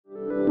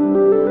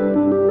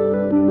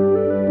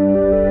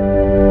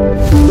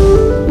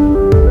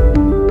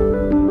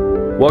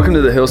Welcome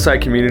to the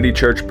Hillside Community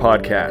Church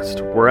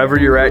podcast. Wherever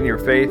you're at in your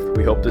faith,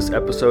 we hope this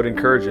episode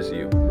encourages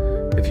you.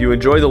 If you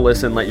enjoy the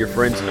listen, let your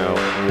friends know,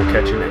 and we'll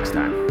catch you next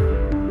time.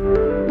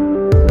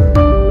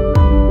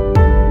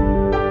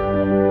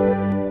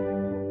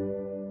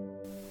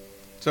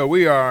 So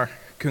we are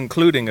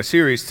concluding a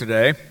series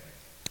today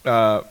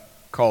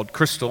called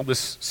Crystal.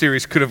 This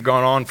series could have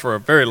gone on for a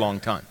very long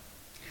time,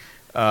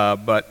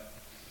 but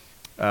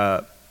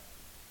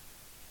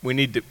we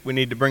need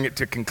to bring it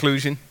to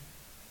conclusion.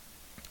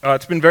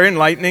 It's been very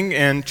enlightening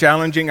and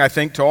challenging, I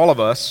think, to all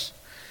of us.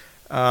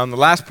 The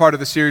last part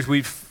of the series,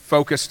 we've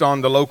focused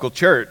on the local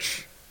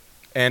church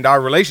and our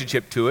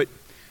relationship to it.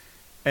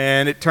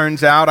 And it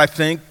turns out, I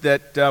think,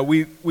 that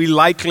we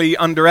likely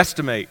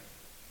underestimate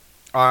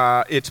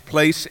its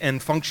place and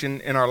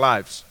function in our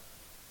lives.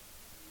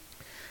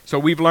 So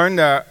we've learned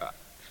our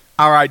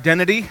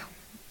identity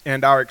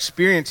and our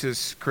experience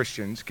as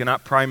Christians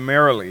cannot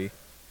primarily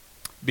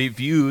be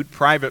viewed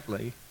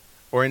privately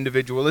or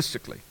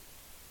individualistically,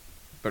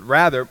 but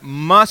rather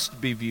must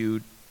be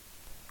viewed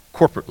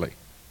corporately.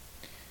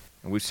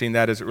 And we've seen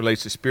that as it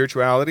relates to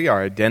spirituality,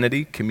 our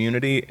identity,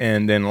 community,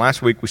 and then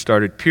last week we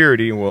started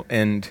purity, and we'll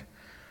end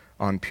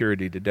on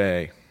purity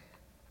today.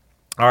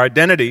 Our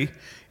identity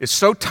is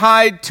so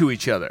tied to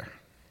each other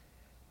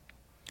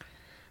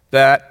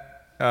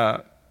that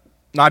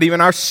not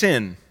even our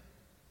sin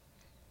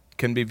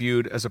can be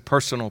viewed as a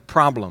personal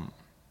problem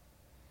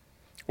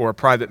or a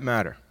private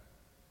matter.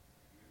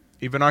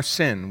 Even our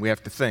sin, we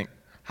have to think,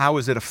 how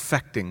is it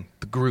affecting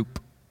the group?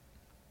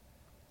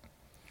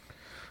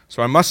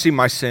 So I must see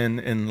my sin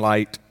in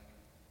light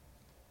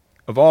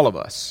of all of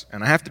us.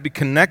 And I have to be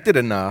connected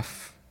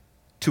enough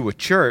to a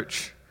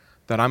church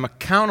that I'm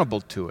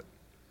accountable to it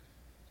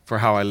for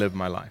how I live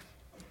my life.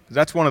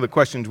 That's one of the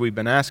questions we've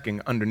been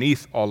asking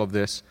underneath all of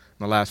this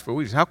in the last 4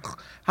 weeks.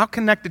 How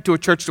connected to a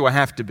church do I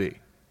have to be?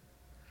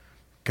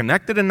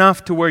 Connected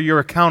enough to where you're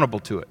accountable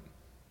to it.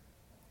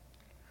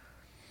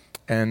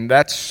 And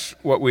that's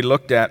what we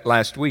looked at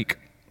last week.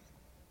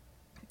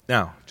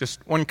 Now,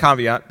 just one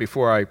caveat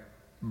before I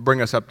bring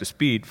us up to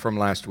speed from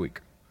last week.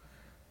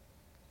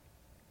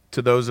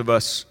 To those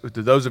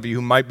of you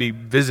who might be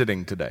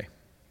visiting today,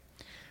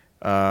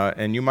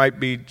 and you might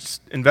be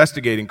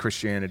investigating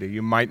Christianity,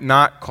 you might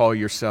not call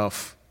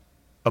yourself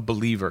a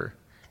believer.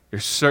 You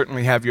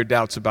certainly have your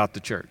doubts about the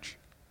church.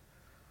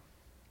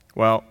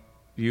 Well,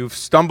 you've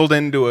stumbled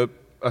into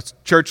a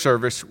church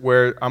service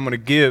where I'm going to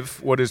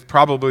give what is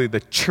probably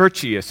the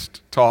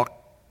churchiest talk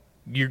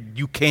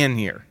you can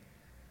hear.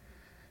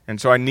 And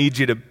so I need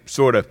you to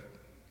sort of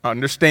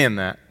understand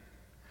that.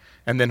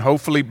 And then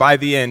hopefully by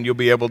the end you'll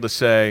be able to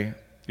say,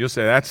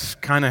 that's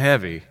kind of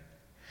heavy.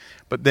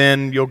 But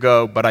then you'll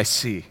go, but I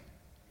see.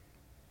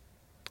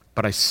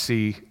 But I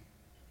see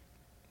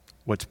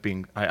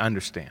I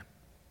understand.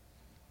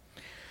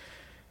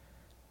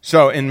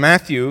 So in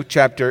Matthew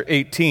chapter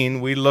 18,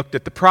 we looked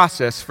at the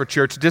process for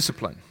church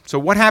discipline. So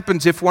what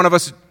happens if one of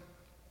us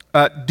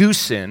do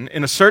sin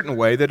in a certain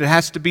way that it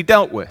has to be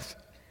dealt with?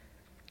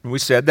 And we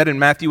said that in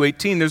Matthew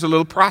 18, there's a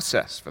little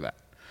process for that.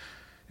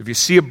 If you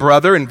see a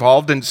brother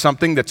involved in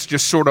something that's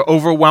just sort of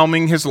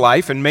overwhelming his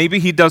life, and maybe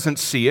he doesn't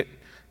see it,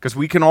 because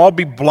we can all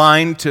be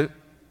blind to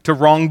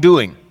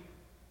wrongdoing,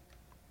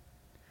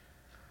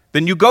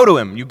 then you go to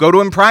him. You go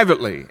to him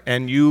privately,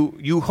 and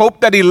you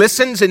hope that he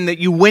listens and that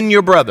you win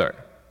your brother.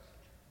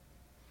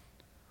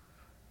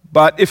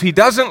 But if he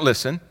doesn't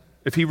listen,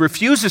 if he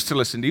refuses to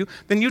listen to you,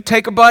 then you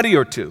take a buddy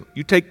or two.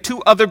 You take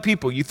two other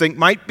people you think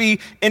might be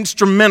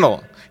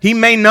instrumental. He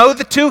may know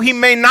the two, he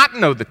may not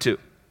know the two.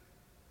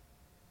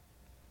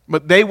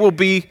 But they will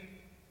be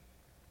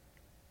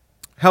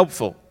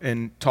helpful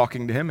in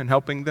talking to him and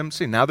helping them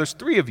see. Now there's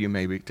three of you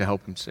maybe to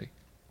help him see.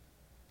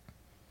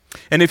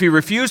 And if he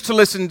refused to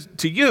listen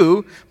to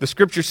you, the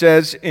scripture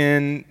says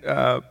in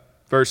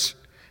verse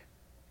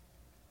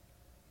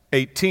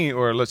 18,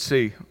 or let's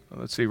see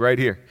right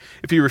here.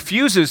 If he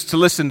refuses to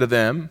listen to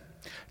them,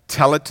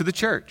 tell it to the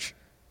church.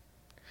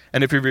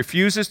 And if he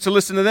refuses to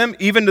listen to them,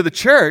 even to the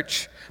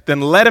church,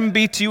 then let him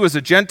be to you as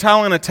a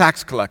Gentile and a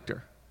tax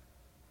collector.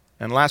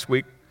 And last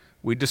week,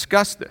 we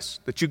discussed this,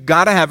 that you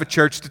got to have a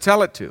church to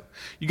tell it to.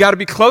 You got to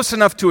be close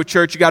enough to a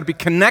church, you got to be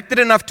connected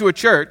enough to a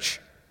church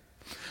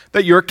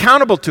that you're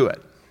accountable to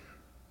it,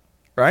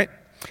 right?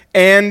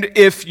 And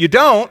if you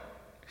don't,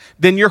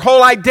 then your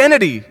whole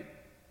identity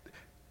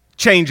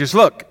changes.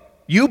 Look,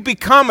 you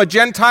become a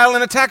Gentile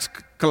and a tax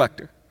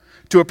collector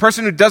to a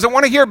person who doesn't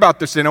want to hear about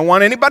this. They don't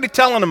want anybody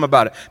telling them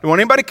about it. They don't want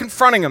anybody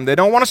confronting them. They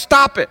don't want to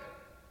stop it.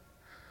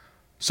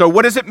 So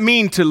what does it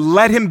mean to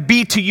let him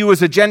be to you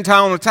as a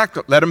Gentile and a tax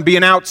collector? Let him be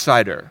an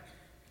outsider.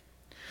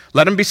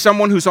 Let him be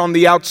someone who's on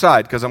the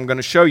outside, because I'm going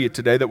to show you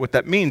today that what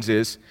that means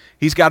is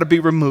he's got to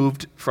be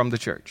removed from the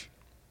church.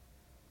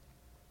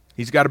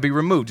 He's got to be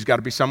removed. He's got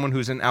to be someone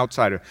who's an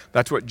outsider.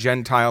 That's what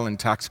Gentile and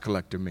tax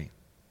collector mean.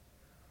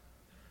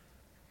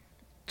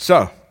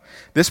 So,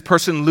 this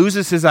person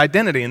loses his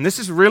identity, and this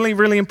is really,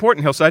 really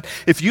important, Hillside.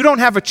 If you don't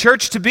have a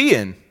church to be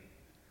in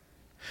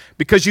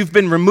because you've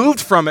been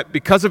removed from it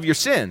because of your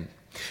sin,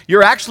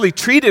 You're actually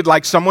treated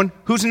like someone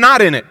who's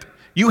not in it.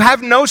 You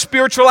have no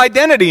spiritual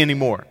identity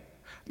anymore,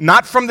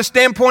 not from the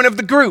standpoint of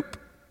the group.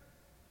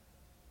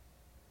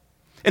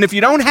 And if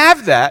you don't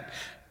have that,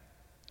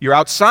 you're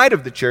outside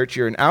of the church,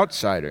 you're an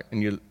outsider,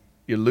 and you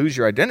lose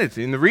your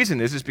identity. And the reason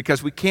is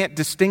because we can't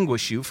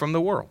distinguish you from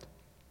the world.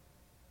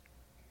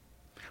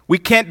 We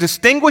can't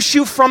distinguish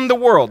you from the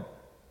world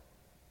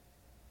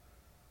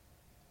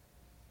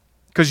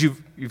because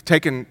you've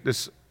taken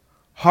this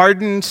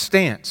hardened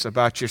stance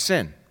about your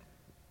sin.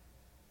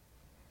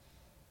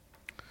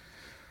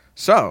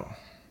 So,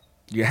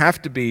 you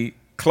have to be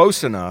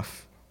close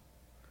enough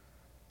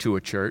to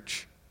a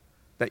church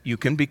that you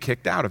can be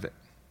kicked out of it.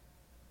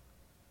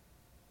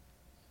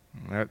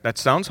 That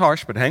sounds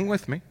harsh, but hang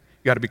with me.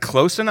 You got to be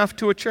close enough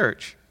to a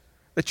church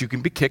that you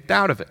can be kicked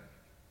out of it.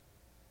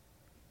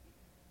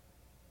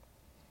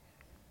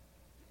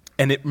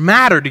 And it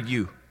matter to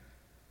you.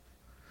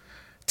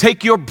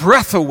 Take your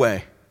breath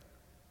away.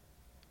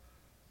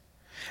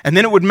 And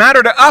then it would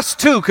matter to us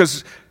too,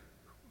 because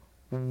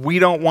we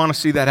don't want to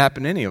see that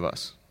happen to any of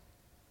us.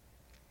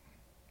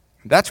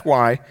 That's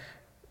why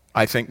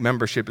I think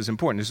membership is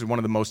important. This is one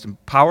of the most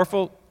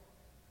powerful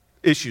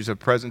issues of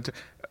present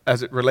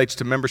as it relates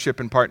to membership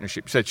and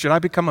partnership. You said, should I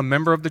become a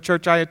member of the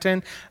church I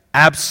attend?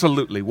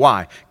 Absolutely.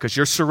 Why? Because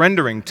you're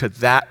surrendering to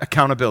that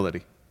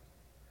accountability.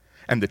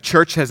 And the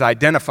church has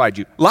identified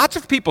you. Lots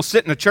of people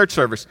sit in a church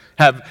service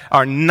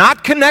are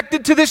not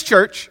connected to this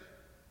church,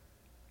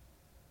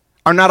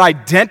 are not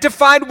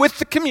identified with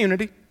the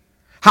community.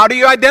 How do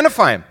you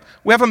identify them?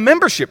 We have a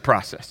membership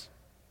process.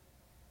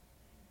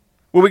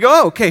 Where we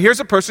go, okay, here's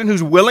a person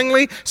who's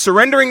willingly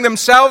surrendering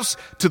themselves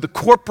to the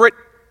corporate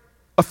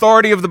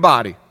authority of the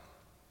body.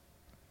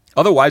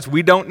 Otherwise,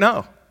 we don't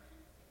know.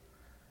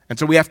 And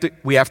so we have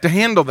to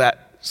handle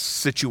that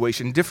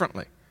situation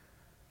differently.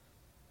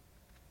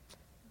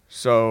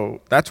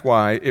 So that's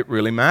why it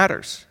really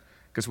matters,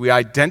 because we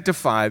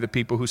identify the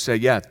people who say,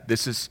 yeah,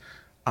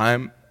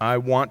 I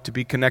want to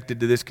be connected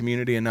to this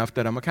community enough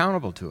that I'm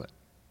accountable to it.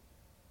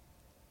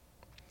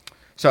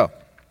 So,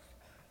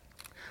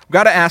 we've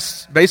got to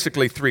ask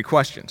basically 3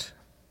 questions.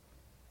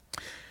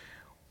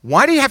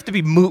 Why do you have to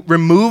be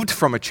removed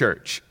from a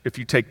church if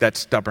you take that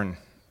stubborn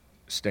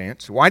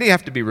stance? Why do you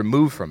have to be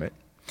removed from it?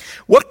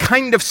 What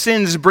kind of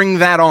sins bring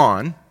that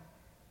on?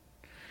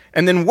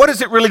 And then what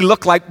does it really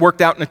look like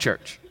worked out in a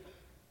church?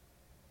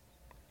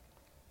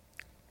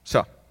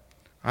 So,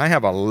 I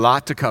have a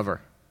lot to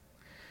cover.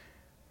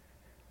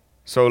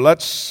 So I'm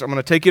going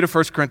to take you to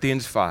 1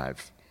 Corinthians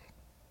 5.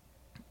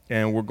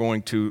 And we're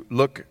going to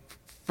look,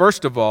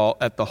 first of all,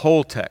 at the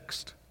whole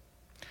text.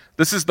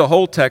 This is the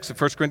whole text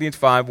of 1 Corinthians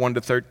 5, 1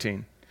 to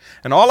 13.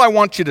 And all I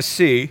want you to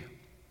see,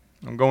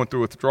 I'm going through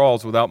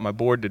withdrawals without my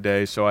board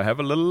today, so I have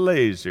a little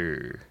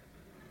laser,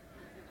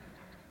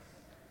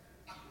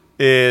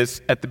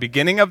 is at the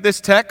beginning of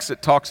this text,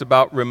 it talks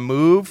about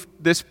remove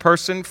this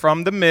person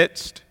from the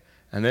midst.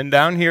 And then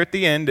down here at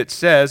the end, it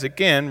says,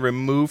 again,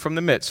 remove from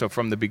the midst. So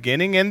from the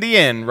beginning and the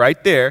end,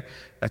 right there,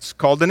 that's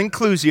called an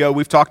inclusio.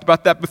 We've talked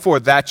about that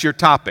before. That's your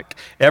topic.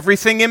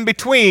 Everything in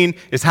between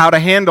is how to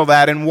handle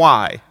that and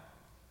why.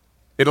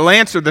 It'll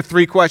answer the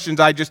 3 questions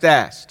I just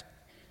asked.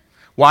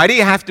 Why do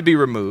you have to be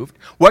removed?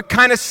 What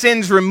kind of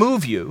sins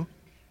remove you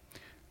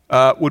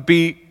would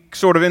be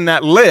sort of in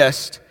that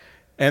list.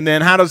 And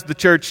then how does the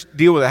church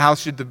deal with it? How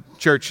should the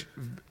church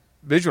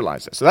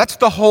visualize it? So that's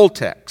the whole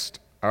text,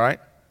 all right?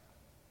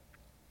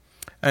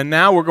 And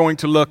now we're going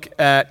to look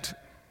at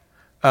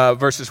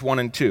verses 1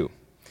 and 2.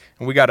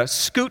 And we got to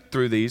scoot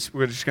through these.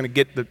 We're just going to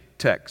get the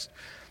text.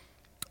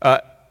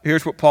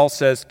 Here's what Paul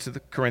says to the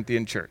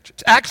Corinthian church.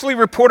 It's actually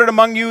reported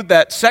among you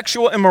that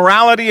sexual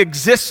immorality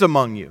exists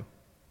among you.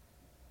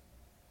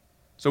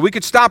 So we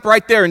could stop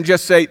right there and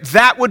just say,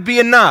 that would be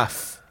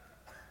enough.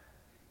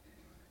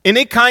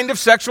 Any kind of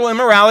sexual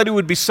immorality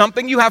would be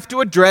something you have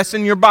to address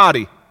in your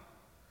body.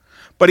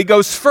 But he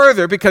goes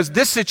further because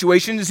this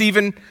situation is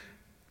even...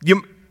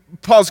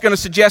 Paul's going to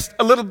suggest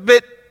a little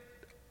bit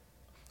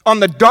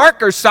on the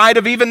darker side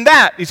of even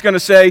that. He's going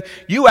to say,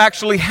 you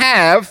actually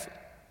have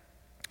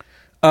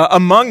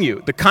among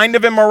you the kind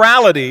of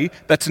immorality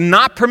that's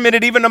not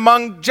permitted even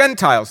among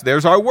Gentiles.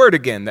 There's our word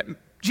again that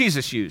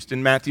Jesus used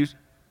in Matthew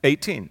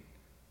 18.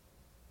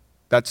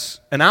 That's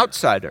an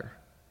outsider.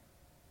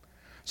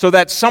 So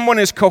that someone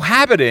is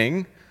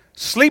cohabiting,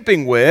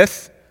 sleeping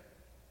with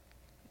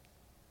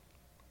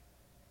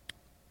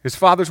his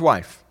father's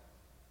wife.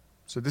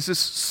 So this is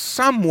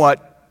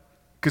somewhat,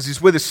 because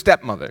he's with his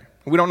stepmother.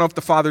 We don't know if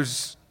the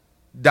father's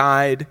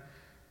died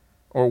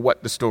or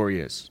what the story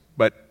is,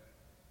 but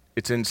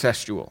it's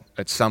incestual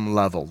at some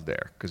level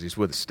there, because he's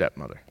with his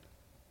stepmother.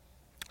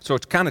 So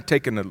it's kind of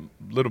taken a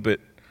little bit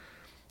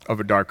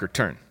of a darker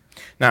turn.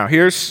 Now,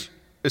 here's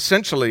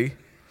essentially,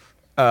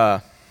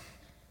 I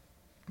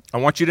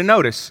want you to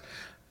notice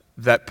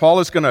that Paul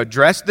is going to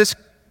address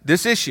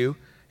this issue,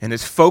 and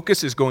his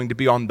focus is going to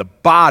be on the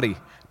body,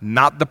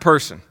 not the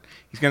person.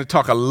 He's going to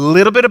talk a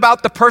little bit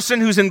about the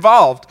person who's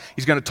involved.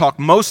 He's going to talk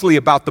mostly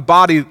about the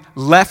body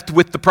left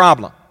with the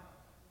problem.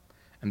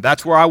 And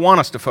that's where I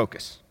want us to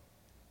focus.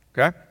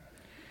 Okay?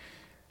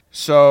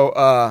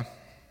 So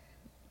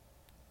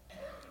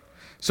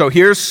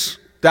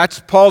that's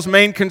Paul's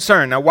main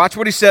concern. Now watch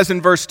what he says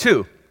in verse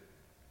 2.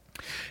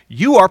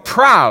 You are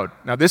proud.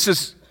 Now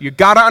you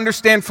got to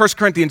understand 1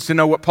 Corinthians to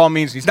know what Paul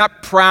means. He's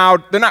not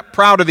proud. They're not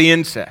proud of the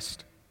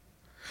incest.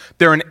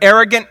 They're an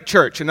arrogant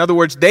church. In other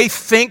words, they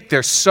think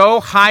they're so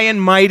high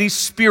and mighty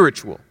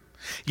spiritual,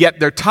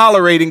 yet they're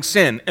tolerating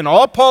sin. And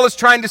all Paul is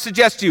trying to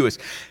suggest to you is,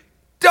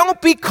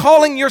 don't be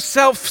calling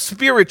yourself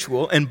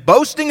spiritual and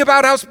boasting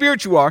about how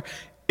spiritual you are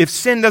if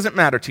sin doesn't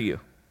matter to you.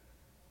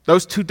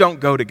 Those two don't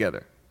go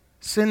together.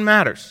 Sin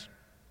matters.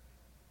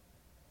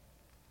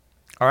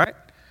 All right?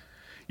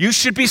 You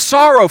should be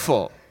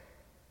sorrowful.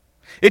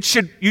 You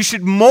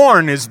should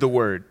mourn is the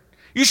word.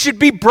 You should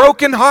be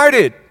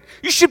brokenhearted.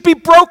 You should be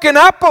broken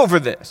up over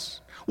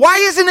this. Why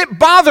isn't it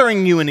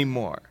bothering you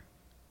anymore?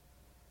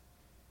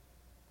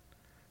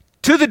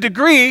 To the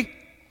degree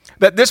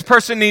that this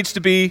person needs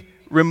to be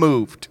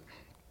removed.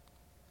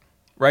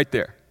 Right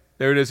there.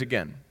 There it is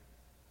again.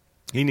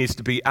 He needs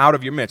to be out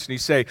of your midst. And you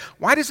say,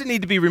 why does it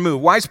need to be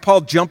removed? Why is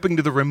Paul jumping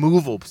to the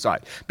removal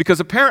side? Because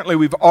apparently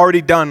we've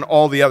already done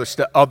all the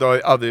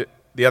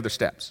other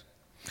steps.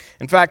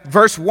 In fact,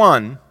 verse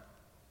 1,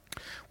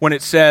 when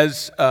it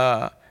says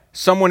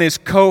someone is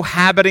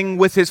cohabiting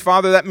with his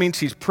father, that means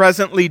he's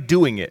presently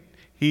doing it.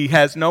 He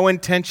has no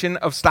intention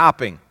of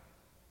stopping.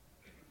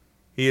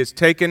 He has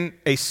taken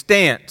a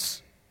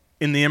stance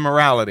in the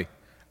immorality.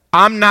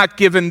 I'm not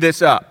giving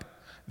this up.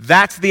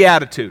 That's the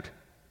attitude.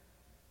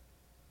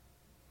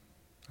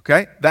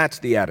 Okay? That's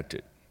the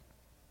attitude.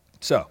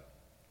 So,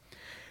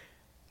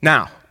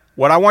 now,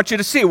 what I want you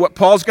to see, what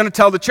Paul's going to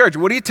tell the church.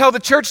 What do you tell the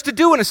church to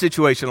do in a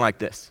situation like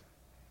this?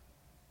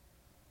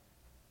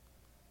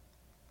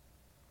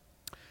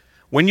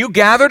 When you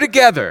gather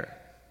together,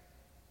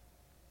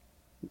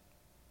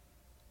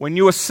 when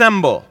you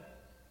assemble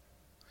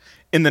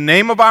in the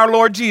name of our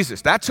Lord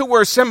Jesus, that's who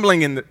we're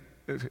assembling in.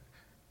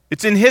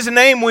 It's in His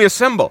name we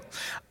assemble.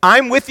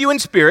 I'm with you in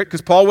spirit,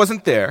 because Paul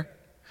wasn't there,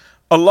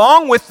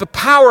 along with the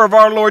power of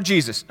our Lord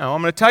Jesus. Now,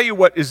 I'm going to tell you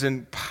what is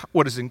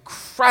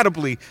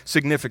incredibly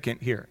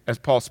significant here as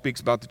Paul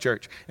speaks about the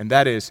church, and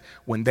that is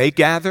when they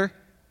gather,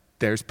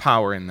 there's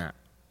power in that.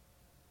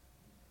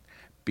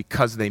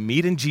 Because they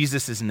meet in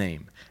Jesus'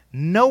 name.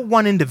 No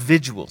one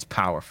individual is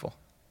powerful.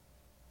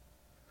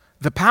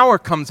 The power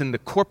comes in the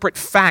corporate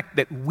fact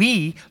that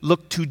we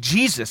look to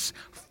Jesus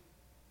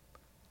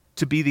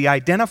to be the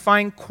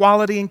identifying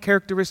quality and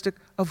characteristic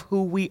of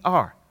who we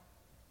are.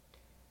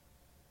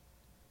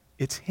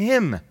 It's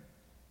Him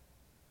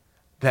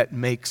that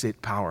makes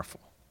it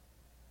powerful.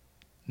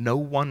 No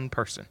one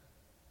person.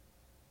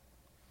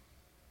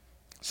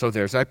 So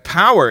there's a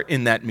power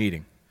in that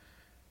meeting.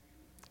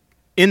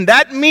 In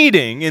that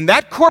meeting, in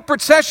that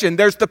corporate session,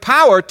 there's the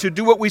power to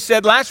do what we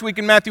said last week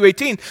in Matthew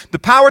 18, the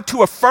power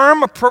to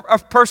affirm a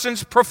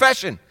person's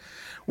profession.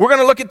 We're going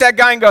to look at that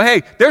guy and go,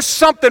 hey, there's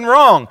something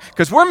wrong,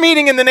 because we're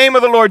meeting in the name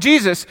of the Lord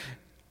Jesus,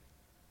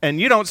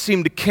 and you don't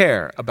seem to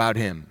care about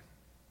Him.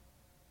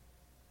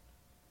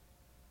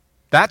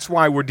 That's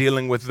why we're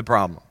dealing with the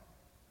problem.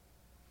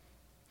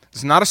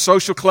 It's not a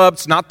social club.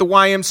 It's not the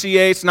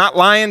YMCA. It's not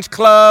Lions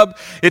Club.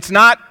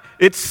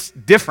 It's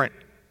different.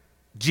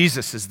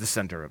 Jesus is the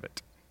center of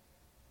it.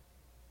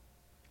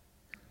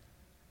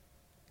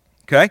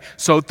 Okay?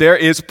 So there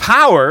is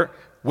power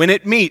when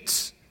it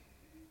meets.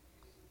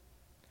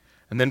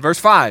 And then verse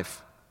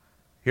 5.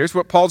 Here's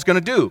what Paul's going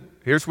to do.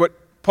 Here's what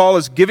Paul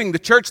is giving the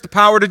church the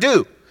power to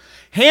do.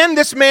 Hand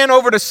this man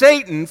over to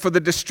Satan for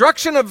the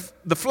destruction of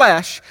the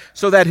flesh,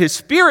 so that his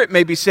spirit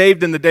may be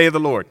saved in the day of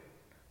the Lord.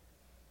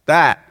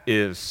 That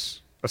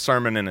is a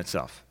sermon in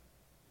itself.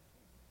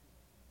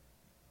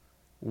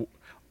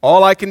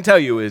 All I can tell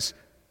you is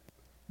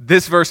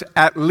this verse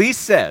at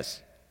least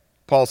says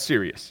Paul's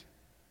serious.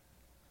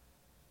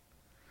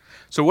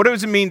 So what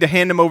does it mean to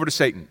hand him over to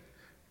Satan?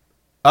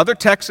 Other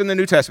texts in the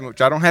New Testament,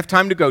 which I don't have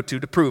time to go to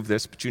prove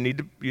this, but you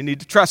need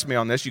to trust me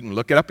on this. You can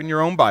look it up in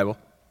your own Bible.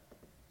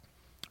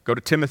 Go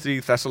to Timothy,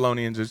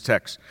 Thessalonians, his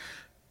text.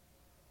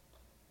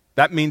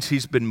 That means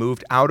he's been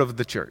moved out of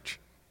the church.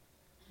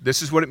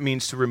 This is what it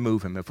means to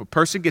remove him. If a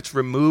person gets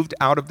removed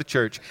out of the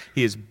church,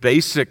 he is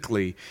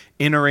basically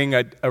entering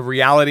a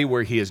reality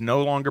where he is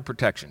no longer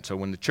protection. So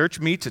when the church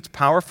meets, it's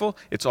powerful,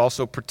 it's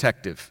also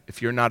protective.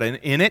 If you're not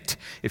in it,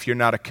 if you're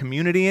not a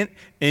community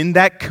in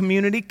that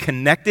community,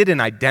 connected and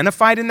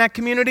identified in that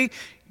community,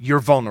 you're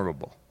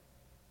vulnerable.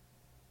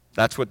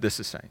 That's what this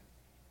is saying.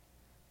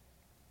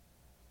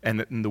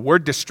 And the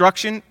word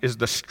destruction is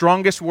the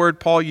strongest word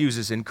Paul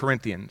uses in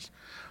Corinthians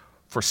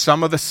for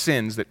some of the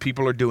sins that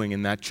people are doing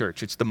in that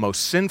church. It's the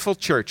most sinful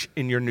church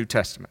in your New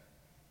Testament.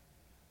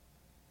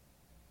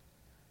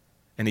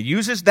 And he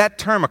uses that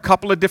term a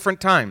couple of different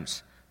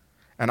times.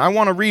 And I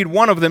want to read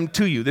one of them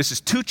to you. This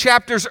is 2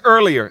 chapters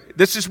earlier.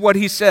 This is what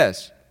he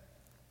says.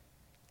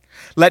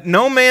 Let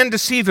no man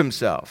deceive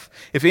himself.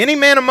 If any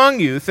man among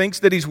you thinks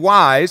that he's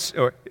wise,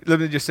 or let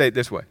me just say it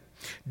this way.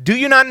 Do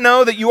you not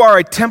know that you are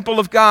a temple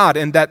of God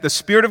and that the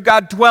Spirit of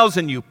God dwells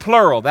in you?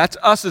 Plural. That's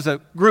us as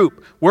a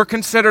group. We're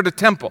considered a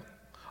temple.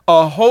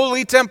 A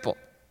holy temple.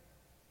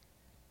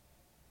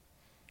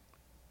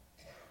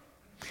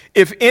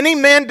 If any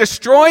man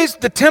destroys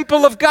the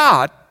temple of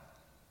God,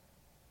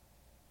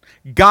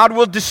 God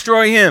will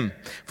destroy him.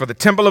 For the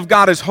temple of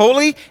God is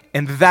holy,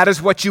 and that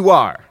is what you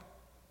are.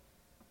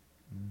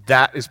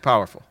 That is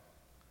powerful.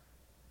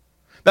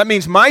 That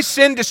means my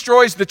sin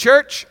destroys the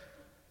church.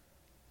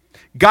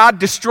 God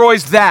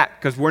destroys that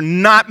because we're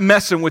not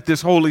messing with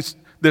this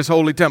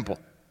holy temple.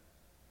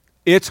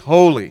 It's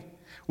holy.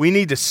 We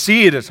need to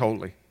see it as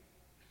holy.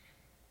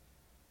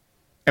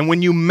 And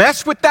when you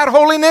mess with that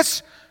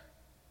holiness,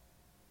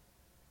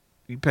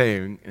 you pay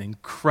an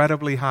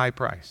incredibly high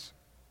price.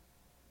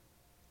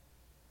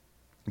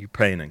 You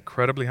pay an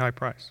incredibly high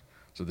price.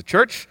 So the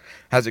church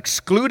has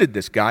excluded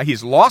this guy.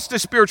 He's lost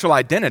his spiritual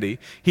identity.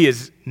 He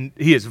is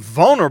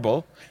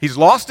vulnerable. He's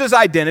lost his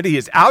identity. He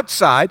is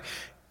outside.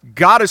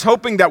 God is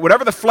hoping that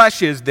whatever the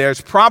flesh is,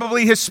 there's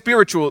probably his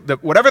spiritual,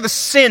 that whatever the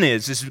sin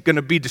is going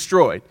to be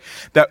destroyed.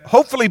 That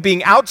hopefully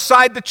being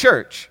outside the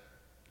church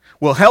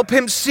will help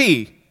him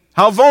see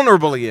how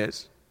vulnerable he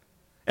is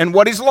and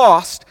what he's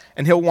lost,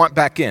 and he'll want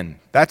back in.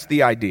 That's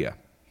the idea.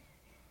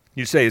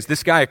 You say, is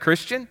this guy a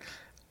Christian?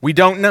 We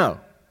don't know.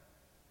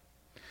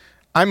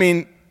 I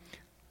mean,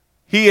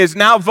 he is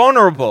now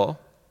vulnerable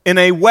in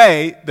a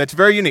way that's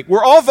very unique.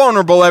 We're all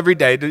vulnerable every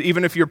day,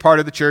 even if you're part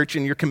of the church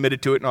and you're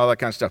committed to it and all that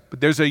kind of stuff. But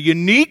there's a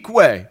unique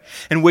way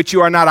in which you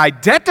are not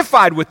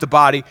identified with the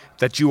body,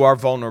 that you are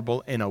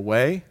vulnerable in a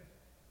way.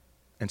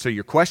 And so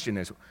your question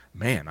is,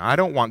 man, I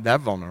don't want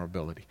that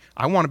vulnerability.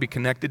 I want to be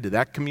connected to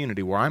that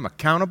community where I'm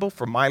accountable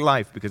for my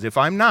life, because if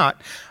I'm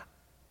not,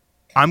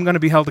 I'm going to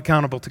be held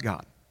accountable to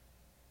God.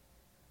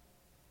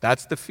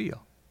 That's the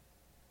feel.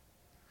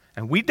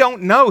 And we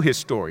don't know his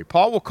story.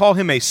 Paul will call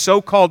him a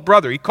so-called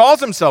brother. He calls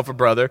himself a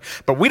brother,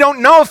 but we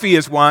don't know if he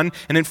is one.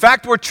 And in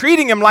fact, we're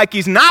treating him like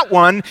he's not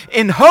one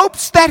in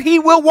hopes that he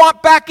will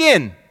walk back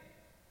in.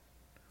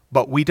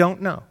 But we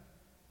don't know.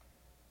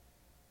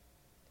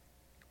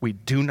 We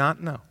do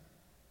not know.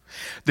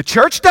 The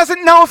church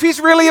doesn't know if he's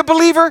really a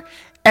believer,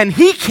 and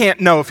he can't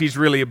know if he's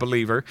really a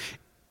believer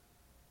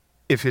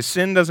if his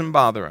sin doesn't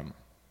bother him.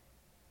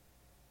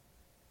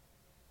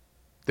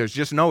 There's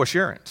just no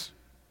assurance.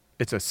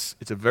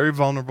 It's a very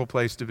vulnerable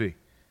place to be,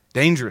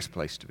 dangerous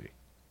place to be.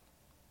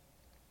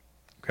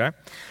 Okay?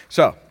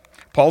 So,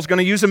 Paul's going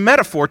to use a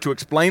metaphor to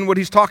explain what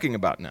he's talking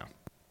about now.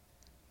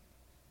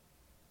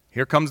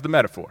 Here comes the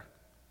metaphor.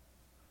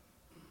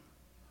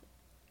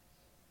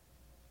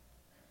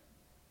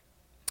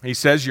 He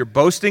says, your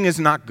boasting is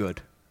not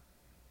good.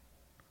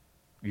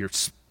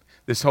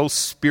 This whole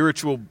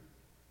spiritual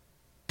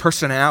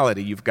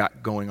personality you've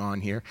got going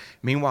on here.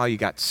 Meanwhile, you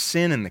got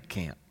sin in the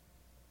camp.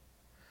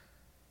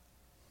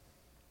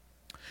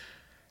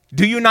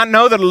 Do you not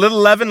know that a little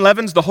leaven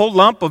leavens the whole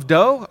lump of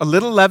dough? A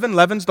little leaven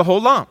leavens the whole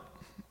lump.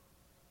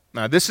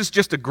 Now, this is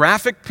just a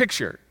graphic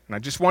picture, and I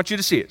just want you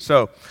to see it.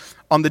 So,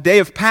 on the day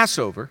of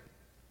Passover,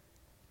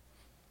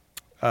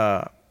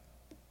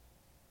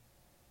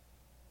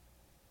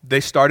 they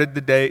started the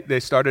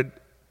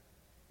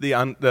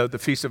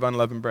Feast of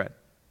Unleavened Bread.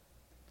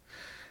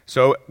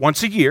 So,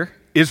 once a year,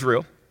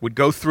 Israel would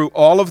go through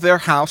all of their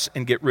house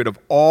and get rid of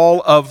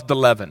all of the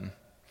leaven.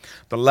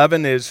 The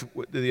leaven is,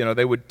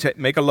 they would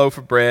make a loaf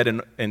of bread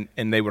and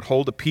they would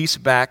hold a piece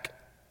back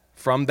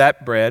from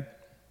that bread,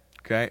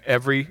 okay,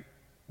 every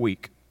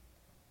week.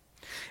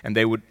 And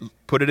they would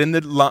put it in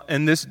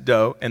this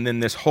dough, and then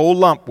this whole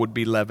lump would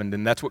be leavened,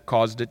 and that's what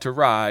caused it to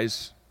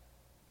rise.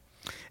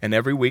 And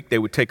every week they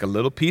would take a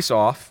little piece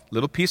off,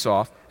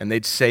 and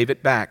they'd save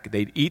it back.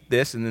 They'd eat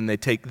this, and then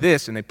they'd take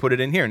this, and they'd put it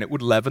in here, and it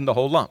would leaven the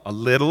whole lump. A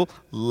little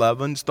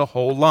leavens the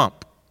whole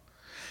lump.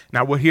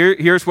 Now,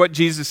 here's what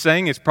Jesus is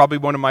saying. It's probably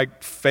one of my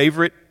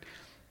favorite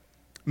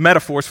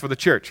metaphors for the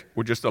church.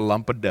 We're just a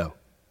lump of dough.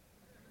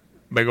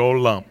 Big old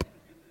lump.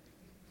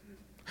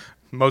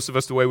 Most of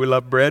us, the way we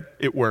love bread,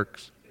 it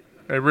works.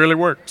 It really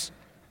works.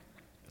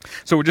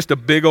 So we're just a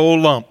big old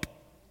lump.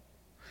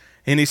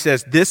 And he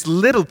says, this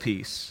little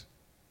piece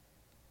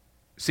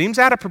seems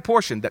out of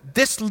proportion, that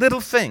this little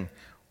thing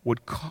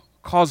would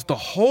cause the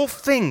whole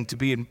thing to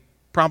be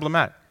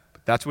problematic.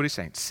 But that's what he's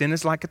saying. Sin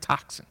is like a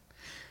toxin.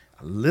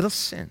 A little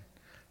sin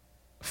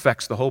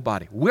affects the whole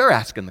body. We're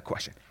asking the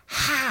question,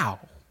 how?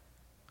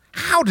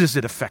 How does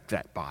it affect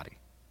that body?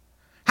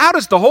 How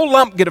does the whole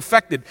lump get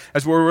affected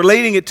as we're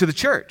relating it to the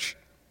church?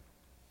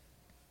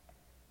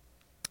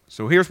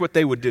 So here's what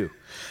they would do.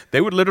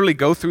 They would literally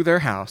go through their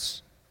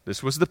house.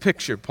 This was the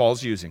picture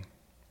Paul's using.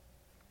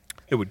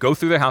 They would go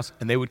through their house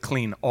and they would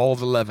clean all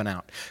the leaven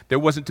out. There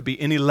wasn't to be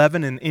any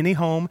leaven in any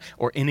home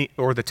or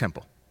the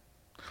temple.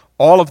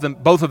 All of them,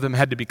 both of them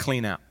had to be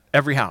clean out,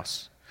 every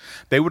house.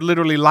 They would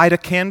literally light a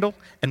candle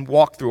and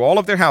walk through all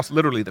of their house,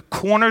 literally the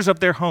corners of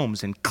their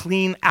homes, and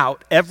clean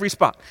out every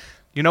spot.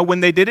 You know when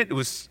they did it? It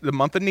was the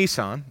month of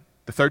Nisan,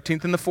 the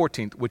 13th and the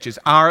 14th, which is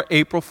our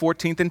April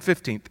 14th and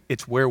 15th.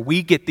 It's where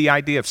we get the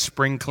idea of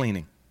spring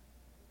cleaning.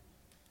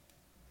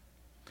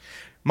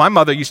 My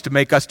mother used to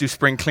make us do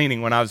spring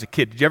cleaning when I was a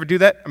kid. Did you ever do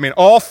that? I mean,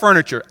 all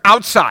furniture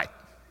outside.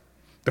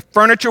 The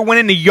furniture went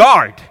in the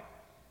yard.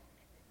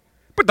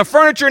 put the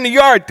furniture in the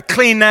yard to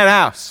clean that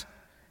house.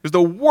 It was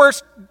the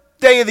worst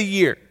day of the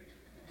year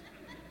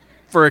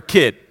for a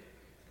kid.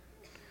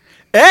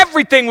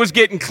 Everything was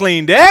getting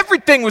cleaned.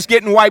 Everything was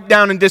getting wiped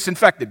down and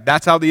disinfected.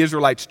 That's how the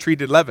Israelites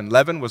treated leaven.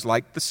 Leaven was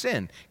like the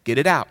sin. Get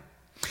it out.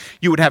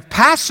 You would have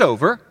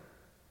Passover,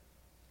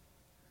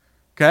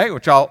 okay,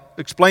 which I'll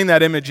explain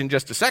that image in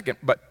just a second,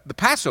 but the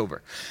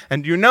Passover.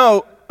 And you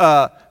know,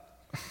 I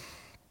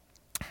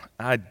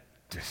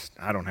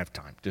don't have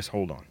time. Just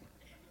hold on.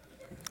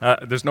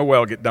 There's no way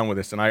I'll get done with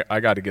this, and I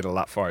got to get a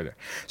lot farther.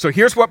 So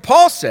here's what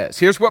Paul says.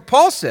 Here's what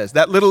Paul says,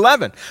 that little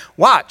leaven.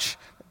 Watch.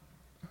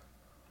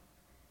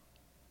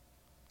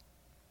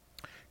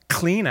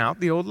 Clean out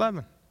the old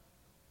leaven.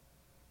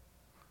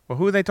 Well,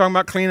 who are they talking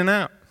about cleaning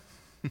out?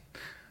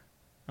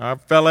 Our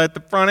fella at the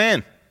front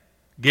end.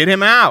 Get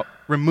him out.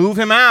 Remove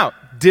him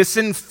out.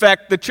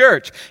 Disinfect the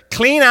church.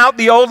 Clean out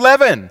the old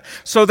leaven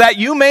so that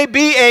you may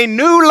be a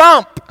new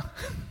lump.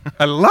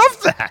 I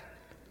love that.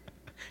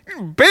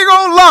 Big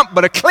old lump,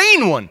 but a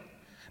clean one.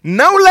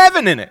 No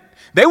leaven in it.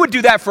 They would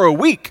do that for a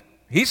week.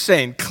 He's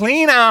saying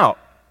clean out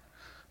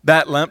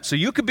that lump so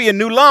you could be a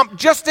new lump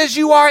just as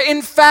you are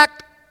in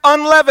fact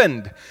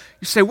unleavened.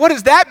 You say, what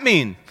does that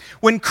mean?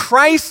 When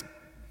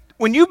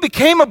you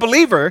became a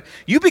believer,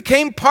 you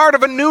became part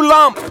of a new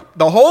lump.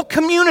 The whole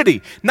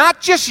community, not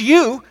just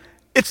you.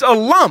 It's a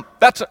lump.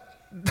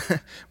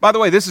 By the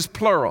way, this is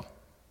plural.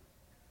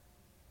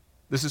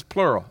 This is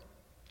plural.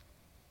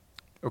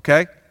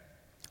 Okay?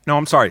 No,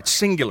 I'm sorry, it's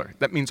singular.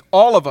 That means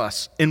all of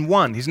us in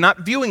one. He's not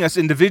viewing us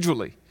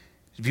individually.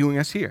 He's viewing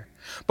us here.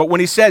 But when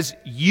he says,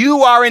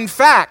 you are in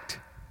fact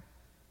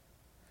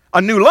a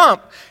new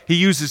lump, he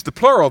uses the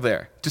plural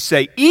there to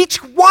say,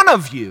 each one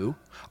of you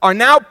are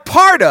now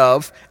part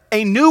of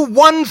a new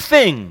one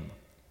thing,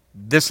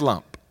 this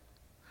lump.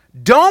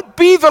 Don't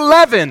be the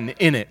leaven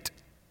in it.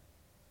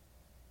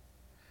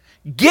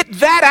 Get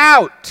that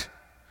out.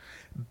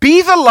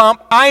 Be the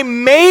lump I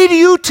made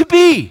you to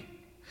be.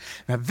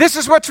 Now, this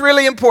is what's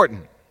really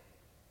important.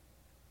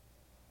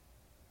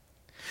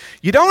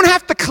 You don't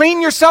have to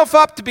clean yourself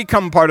up to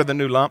become part of the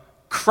new lump.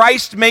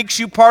 Christ makes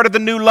you part of the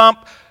new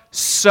lump,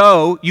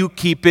 so you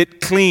keep it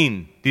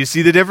clean. Do you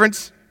see the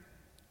difference?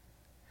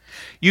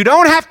 You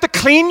don't have to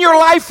clean your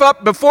life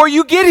up before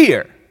you get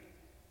here.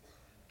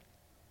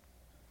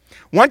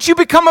 Once you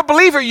become a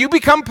believer, you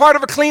become part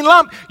of a clean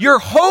lump. You're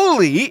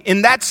holy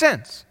in that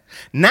sense.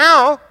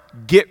 Now,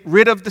 get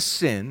rid of the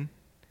sin.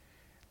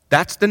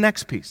 That's the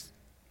next piece.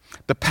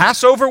 The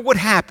Passover would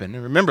happen,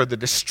 and remember, the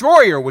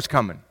destroyer was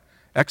coming.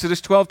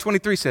 Exodus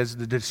 12:23 says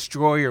the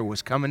destroyer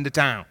was coming to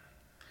town.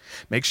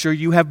 Make sure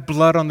you have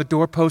blood on the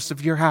doorposts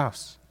of your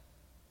house.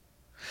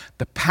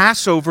 The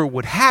Passover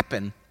would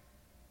happen.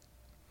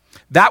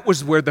 That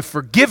was where the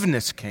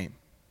forgiveness came.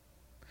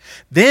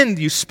 Then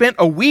you spent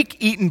a week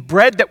eating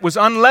bread that was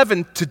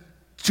unleavened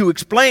to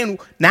explain,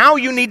 now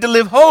you need to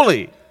live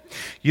holy.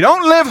 You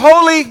don't live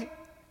holy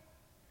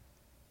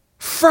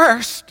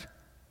first.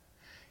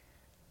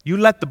 You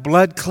let the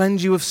blood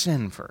cleanse you of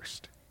sin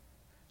first.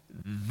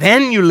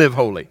 Then you live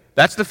holy.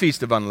 That's the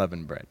Feast of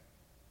Unleavened Bread.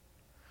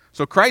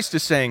 So Christ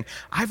is saying,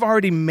 I've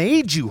already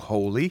made you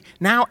holy,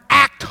 now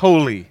act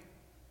holy.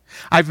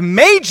 I've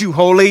made you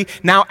holy,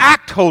 now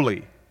act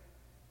holy.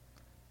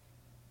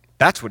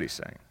 That's what he's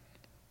saying.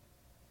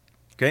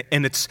 Okay?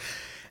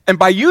 And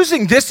by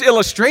using this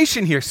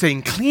illustration here,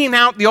 saying clean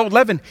out the old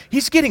leaven,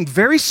 he's getting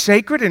very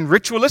sacred and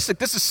ritualistic.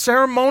 This is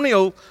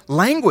ceremonial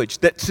language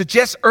that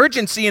suggests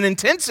urgency and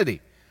intensity.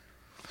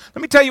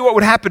 Let me tell you what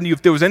would happen to you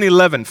if there was any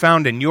leaven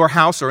found in your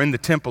house or in the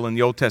temple in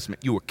the Old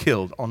Testament. You were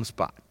killed on the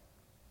spot.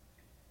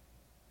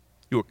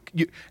 You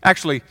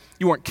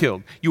weren't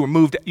killed. You were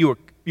moved. You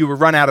were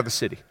run out of the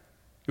city.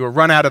 You were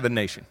run out of the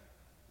nation.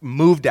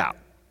 Moved out.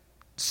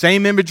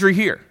 Same imagery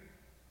here.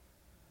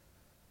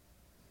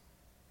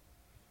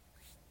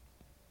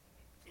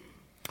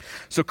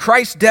 So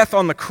Christ's death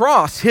on the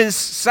cross, his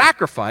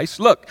sacrifice,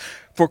 look,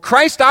 for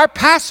Christ our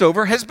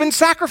Passover has been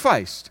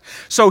sacrificed.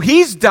 So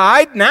he's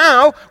died,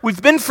 now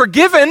we've been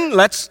forgiven,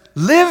 let's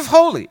live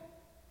holy.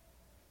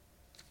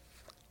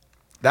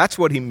 That's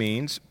what he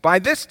means by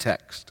this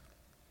text.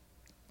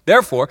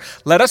 Therefore,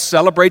 let us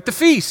celebrate the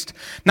feast,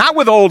 not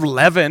with old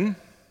leaven.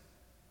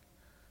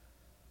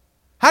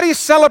 How do you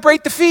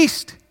celebrate the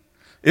feast?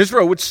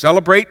 Israel would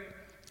celebrate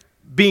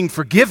being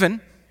forgiven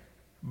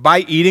by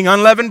eating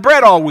unleavened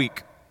bread all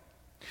week.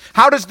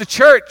 How does the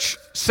church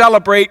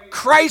celebrate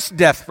Christ's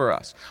death for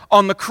us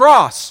on the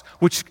cross,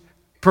 which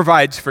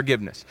provides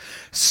forgiveness?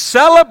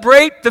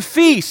 Celebrate the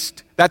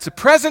feast. That's a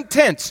present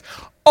tense.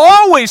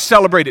 Always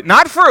celebrate it,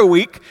 not for a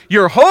week.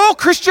 Your whole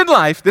Christian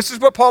life, this is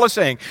what Paul is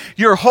saying,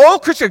 your whole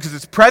Christian, because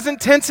it's present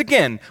tense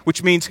again,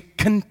 which means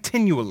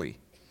continually.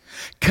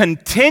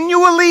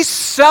 Continually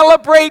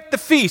celebrate the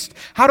feast.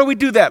 How do we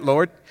do that,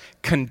 Lord?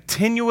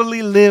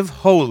 Continually live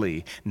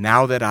holy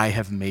now that I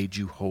have made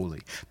you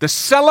holy. The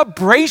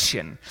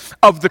celebration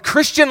of the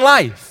Christian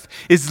life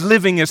is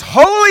living as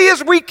holy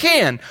as we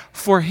can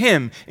for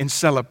him in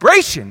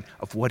celebration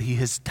of what he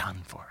has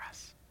done for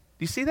us.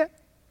 Do you see that?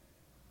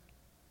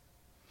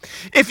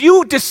 If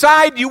you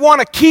decide you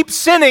want to keep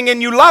sinning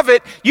and you love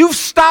it, you've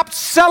stopped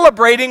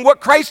celebrating what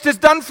Christ has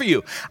done for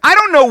you. I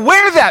don't know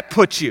where that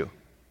puts you.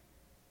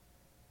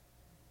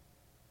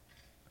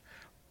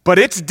 But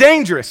it's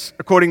dangerous,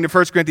 according to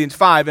 1 Corinthians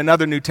 5 and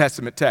other New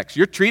Testament texts.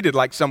 You're treated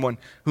like someone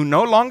who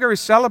no longer is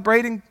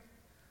celebrating.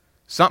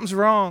 Something's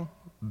wrong.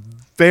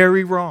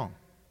 Very wrong.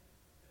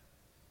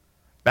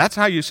 That's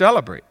how you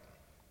celebrate.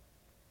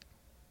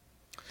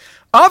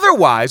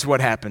 Otherwise, what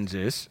happens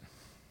is,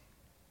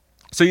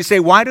 so you say,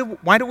 why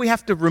do we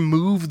have to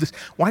remove this?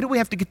 Why do we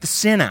have to get the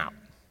sin out?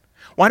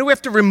 Why do we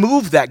have to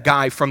remove that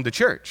guy from the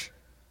church?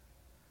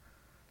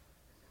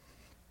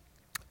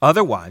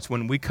 Otherwise,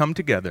 when we come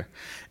together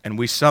and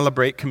we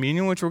celebrate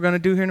communion, which we're going to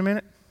do here in a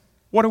minute,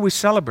 what are we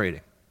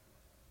celebrating?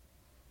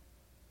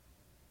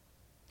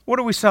 What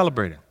are we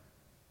celebrating?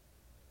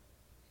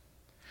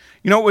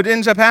 You know what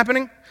ends up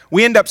happening?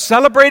 We end up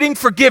celebrating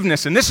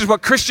forgiveness, and this is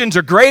what Christians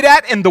are great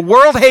at, and the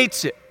world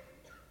hates it.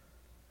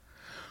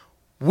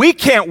 We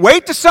can't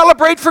wait to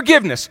celebrate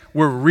forgiveness.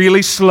 We're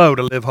really slow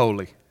to live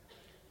holy.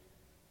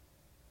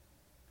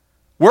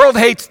 World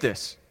hates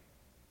this.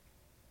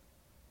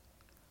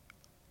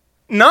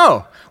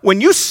 No. When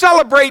you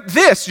celebrate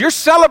this, you're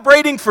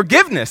celebrating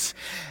forgiveness,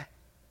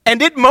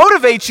 and it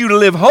motivates you to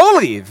live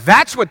holy.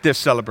 That's what this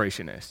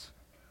celebration is.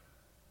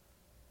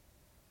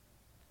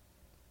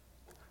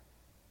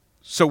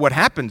 So what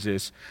happens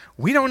is,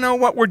 we don't know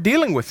what we're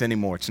dealing with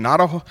anymore. It's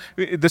not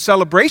the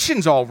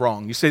celebration's all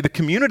wrong. You say the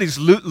community's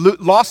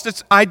lost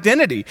its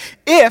identity.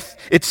 If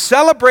it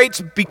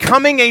celebrates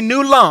becoming a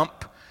new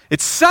lump,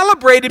 it's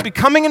celebrated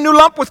becoming a new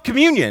lump with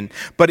communion,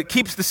 but it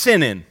keeps the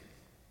sin in,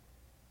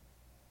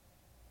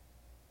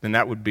 then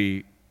that would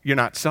be, you're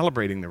not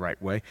celebrating the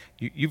right way.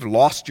 You've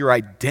lost your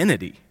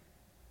identity.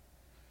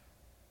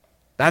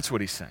 That's what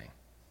he's saying.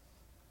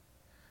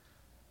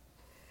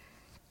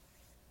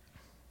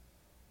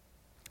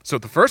 So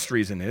the first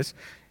reason is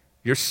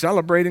you're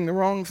celebrating the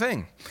wrong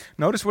thing.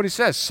 Notice what he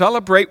says,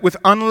 celebrate with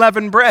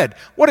unleavened bread.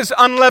 What is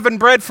unleavened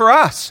bread for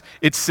us?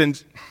 It's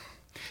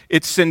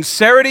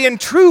sincerity and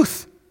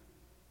truth.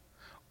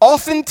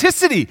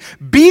 Authenticity.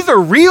 Be the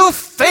real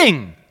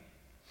thing.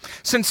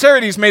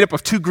 Sincerity is made up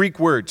of two Greek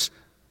words,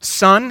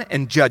 sun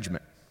and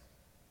judgment,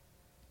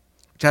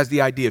 which has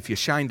the idea if you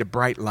shined a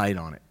bright light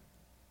on it,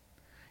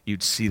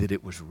 you'd see that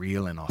it was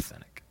real and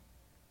authentic.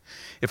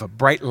 If a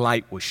bright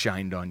light was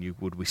shined on you,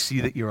 would we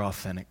see that you're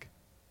authentic?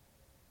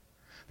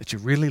 That you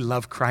really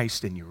love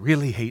Christ and you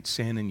really hate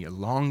sin and you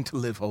long to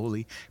live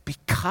holy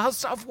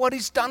because of what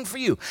he's done for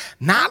you,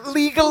 not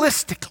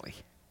legalistically.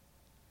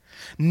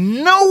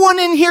 No one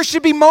in here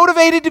should be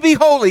motivated to be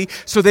holy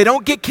so they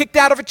don't get kicked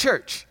out of a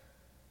church.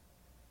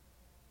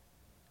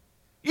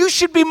 You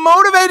should be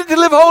motivated to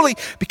live holy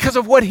because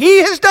of what he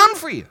has done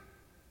for you.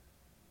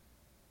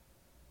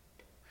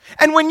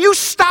 And when you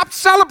stop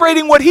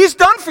celebrating what he's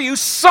done for you,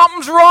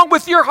 something's wrong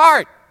with your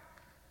heart.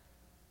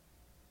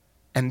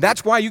 And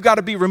that's why you got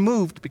to be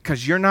removed,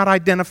 because you're not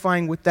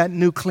identifying with that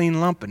new clean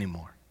lump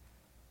anymore.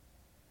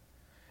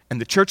 And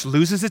the church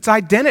loses its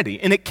identity,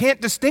 and it can't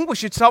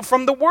distinguish itself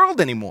from the world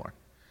anymore.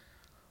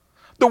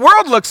 The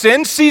world looks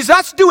in, sees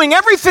us doing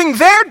everything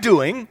they're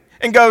doing,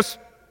 and goes,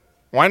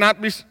 why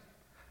not be...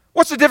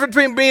 What's the difference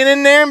between being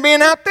in there and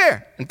being out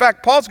there? In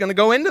fact, Paul's going to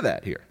go into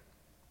that here.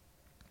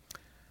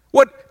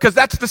 Because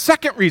that's the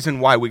second reason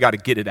why we got to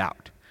get it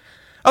out.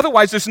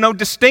 Otherwise, there's no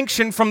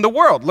distinction from the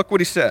world. Look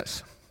what he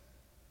says.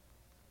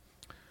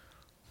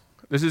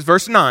 This is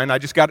verse 9. I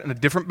just got it in a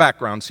different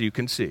background so you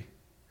can see.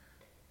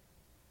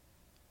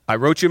 I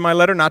wrote you in my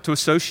letter not to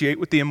associate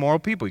with the immoral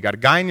people. You got a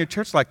guy in your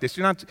church like this.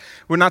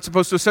 We're not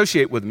supposed to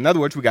associate with him. In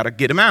other words, we got to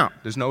get him out.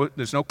 There's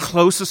no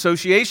close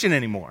association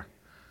anymore.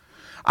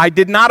 I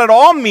did not at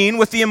all mean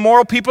with the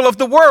immoral people of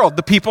the world,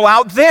 the people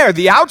out there,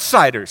 the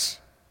outsiders,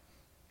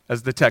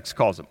 as the text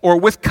calls them, or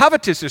with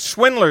covetous,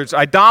 swindlers,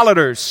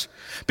 idolaters,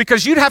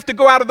 because you'd have to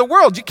go out of the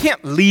world. You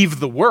can't leave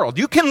the world.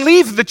 You can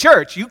leave the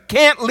church. You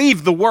can't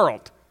leave the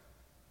world.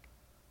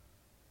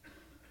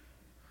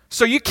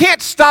 So you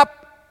can't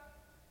stop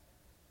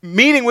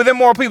meeting with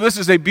immoral people. This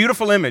is a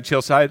beautiful image,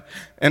 Hillside,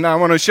 and I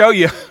want to show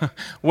you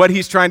what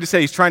he's trying to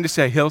say. He's trying to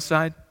say,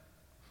 Hillside,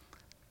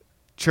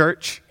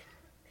 church,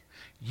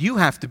 you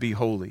have to be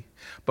holy.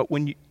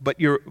 But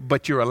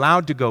you're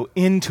allowed to go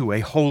into a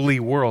holy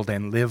world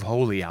and live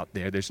holy out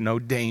there. There's no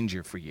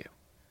danger for you.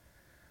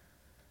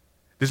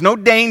 There's no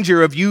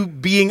danger of you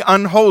being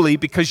unholy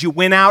because you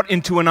went out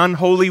into an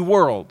unholy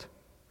world.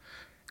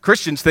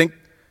 Christians think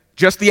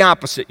just the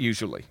opposite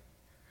usually.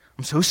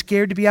 I'm so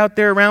scared to be out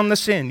there around the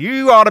sin.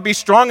 You ought to be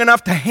strong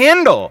enough to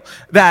handle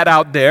that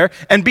out there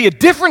and be a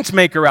difference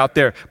maker out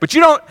there. But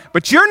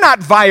you're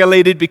not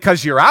violated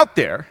because you're out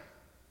there.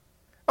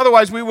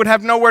 Otherwise, we would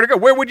have nowhere to go.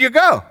 Where would you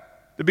go?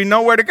 There'd be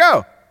nowhere to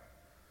go.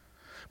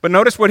 But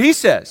notice what he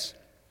says.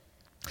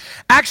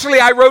 Actually,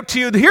 I wrote to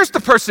you, here's the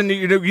person that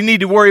you need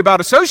to worry about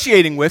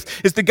associating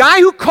with, is the guy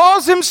who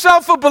calls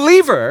himself a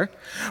believer,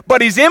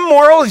 but he's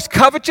immoral, he's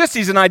covetous,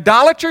 he's an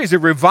idolater, he's a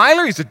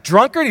reviler, he's a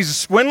drunkard, he's a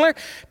swindler.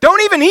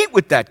 Don't even eat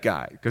with that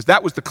guy, because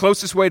that was the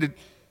closest way to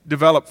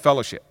develop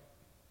fellowship.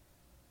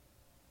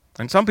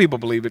 And some people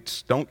believe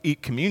it's don't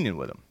eat communion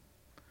with them.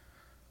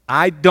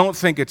 I don't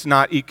think it's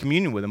not eat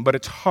communion with him, but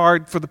it's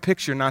hard for the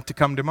picture not to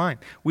come to mind.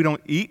 We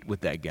don't eat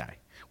with that guy.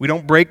 We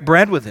don't break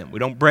bread with him. We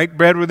don't break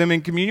bread with him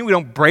in communion. We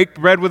don't break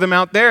bread with him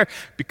out there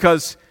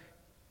because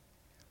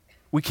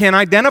we can't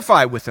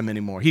identify with him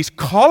anymore. He's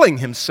calling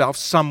himself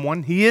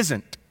someone he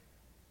isn't.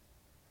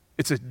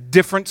 It's a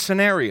different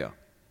scenario.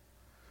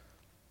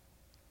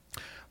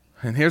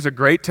 And here's a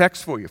great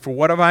text for you.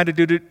 What have I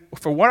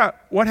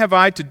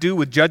to do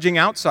with judging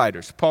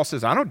outsiders? Paul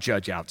says, I don't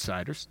judge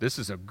outsiders. This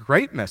is a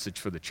great message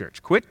for the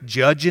church. Quit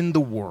judging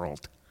the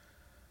world.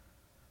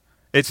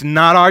 It's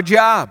not our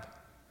job.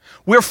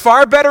 We're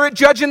far better at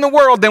judging the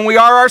world than we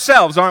are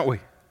ourselves, aren't we?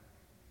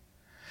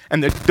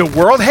 And the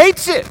world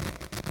hates it.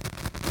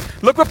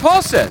 Look what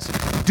Paul says.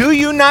 Do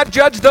you not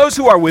judge those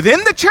who are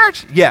within the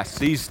church? Yes,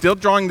 he's still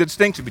drawing the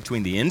distinction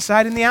between the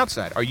inside and the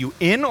outside. Are you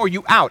in or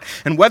you out?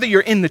 And whether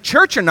you're in the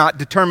church or not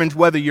determines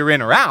whether you're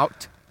in or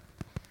out.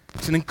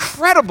 It's an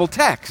incredible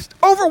text,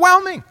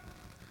 overwhelming.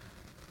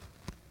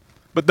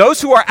 But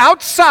those who are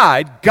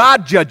outside,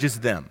 God judges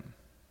them.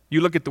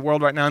 You look at the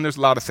world right now, and there's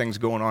a lot of things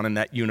going on in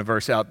that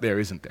universe out there,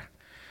 isn't there?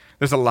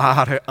 There's a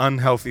lot of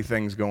unhealthy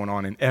things going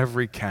on in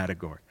every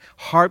category.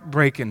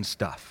 Heartbreaking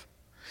stuff.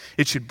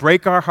 It should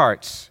break our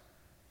hearts.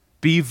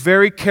 Be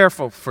very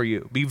careful for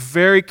you. Be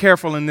very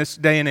careful in this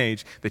day and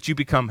age that you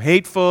become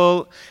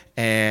hateful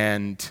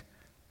and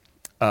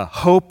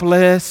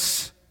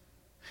hopeless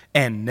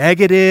and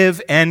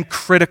negative and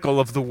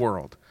critical of the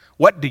world.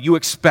 What do you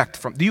expect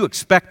from? Do you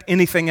expect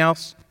anything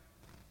else?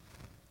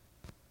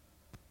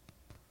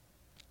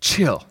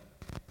 Chill.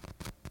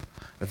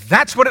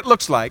 That's what it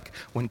looks like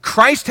when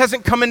Christ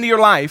hasn't come into your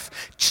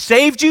life,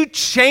 saved you,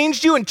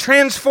 changed you, and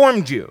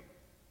transformed you.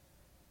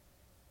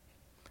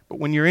 But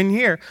when you're in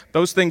here,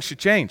 those things should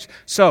change.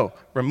 So,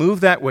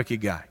 remove that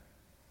wicked guy.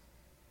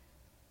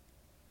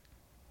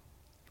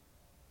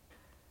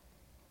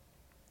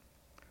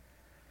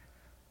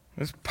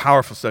 This is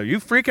powerful stuff. You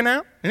freaking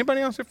out?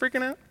 Anybody else are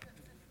freaking out?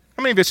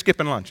 How many of you are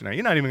skipping lunch now?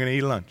 You're not even going to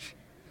eat lunch.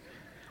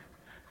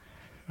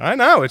 I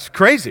know, it's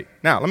crazy.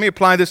 Now, let me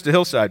apply this to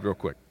Hillside real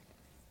quick.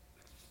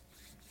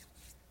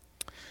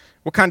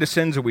 What kind of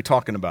sins are we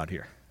talking about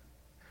here?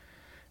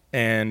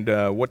 And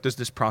what does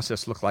this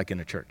process look like in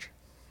a church?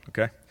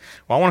 Okay?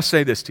 Well, I want to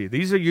say this to you.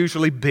 These are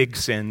usually big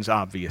sins,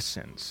 obvious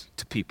sins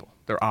to people.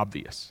 They're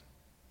obvious.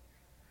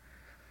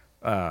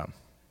 And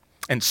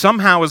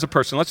somehow as a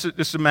person, let's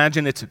just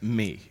imagine it's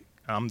me.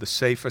 I'm the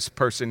safest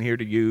person here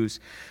to use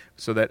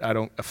so that I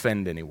don't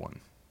offend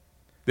anyone.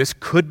 This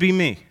could be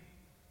me.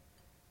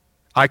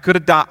 I could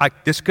have died.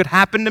 This could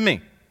happen to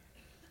me.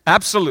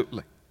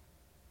 Absolutely.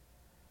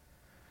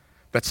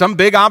 That some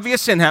big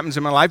obvious sin happens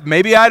in my life.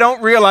 Maybe I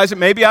don't realize it.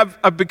 Maybe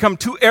I've become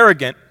too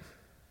arrogant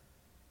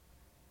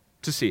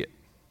to see it.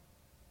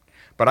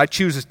 But I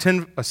choose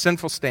a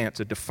sinful stance,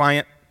 a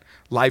defiant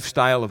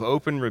lifestyle of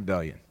open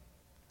rebellion.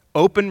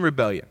 Open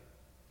rebellion.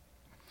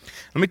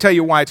 Let me tell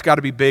you why it's got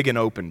to be big and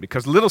open,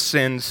 because little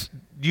sins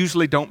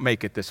usually don't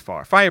make it this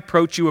far. If I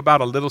approach you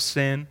about a little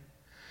sin,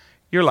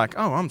 you're like,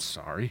 oh, I'm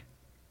sorry.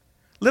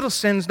 Little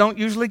sins don't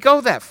usually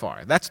go that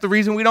far. That's the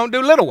reason we don't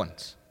do little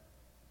ones.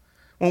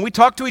 When we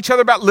talk to each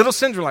other about little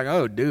sins, we're like,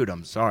 oh, dude,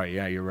 I'm sorry.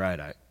 Yeah, you're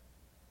right.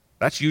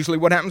 That's usually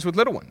what happens with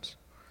little ones.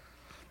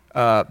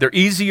 They're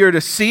easier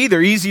to see.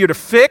 They're easier to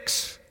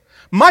fix.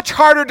 Much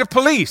harder to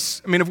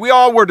police. I mean, if we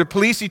all were to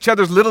police each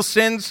other's little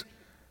sins,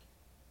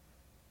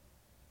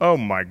 oh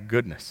my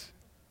goodness.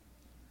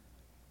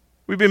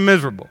 We'd be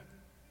miserable.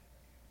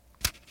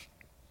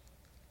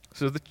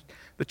 So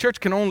the church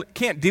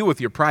can't deal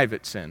with your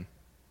private sin.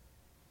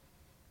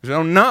 Because we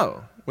don't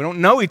know. We don't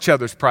know each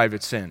other's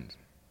private sins.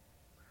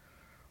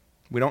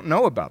 We don't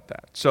know about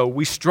that. So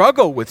we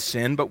struggle with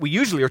sin, but we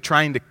usually are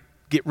trying to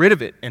get rid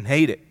of it and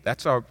hate it.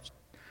 That's our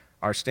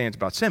stance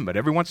about sin. But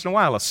every once in a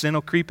while, a sin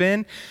will creep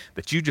in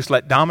that you just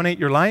let dominate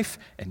your life,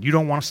 and you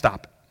don't want to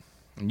stop it.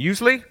 And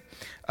usually,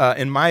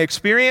 in my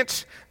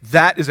experience,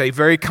 that is a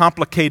very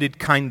complicated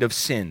kind of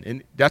sin.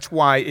 And that's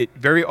why it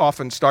very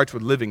often starts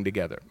with living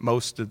together.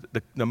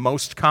 The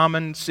most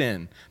common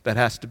sin that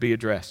has to be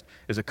addressed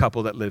is a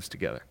couple that lives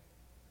together.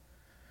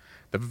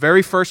 The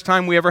very first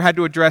time we ever had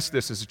to address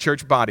this as a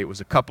church body, it was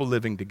a couple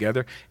living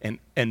together, and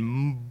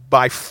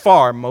by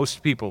far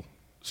most people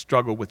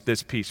struggle with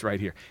this piece right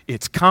here.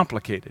 It's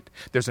complicated.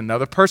 There's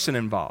another person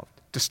involved.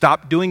 To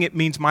stop doing it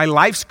means my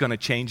life's going to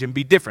change and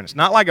be different. It's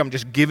not like I'm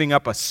just giving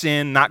up a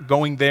sin, not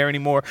going there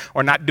anymore,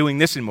 or not doing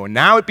this anymore.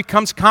 Now it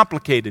becomes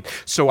complicated,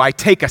 so I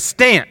take a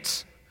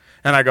stance.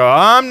 And I go,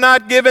 I'm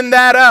not giving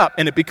that up.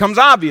 And it becomes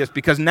obvious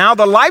because now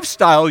the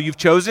lifestyle you've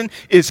chosen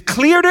is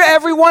clear to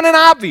everyone and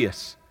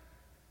obvious.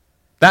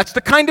 That's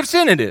the kind of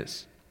sin it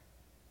is.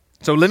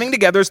 So living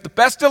together is the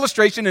best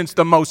illustration and it's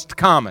the most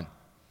common.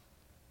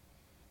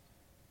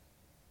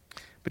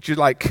 But you're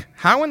like,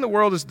 how in the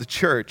world is the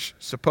church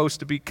supposed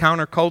to be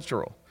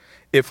countercultural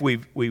if we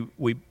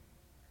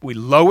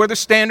lower the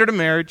standard of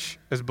marriage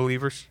as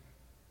believers?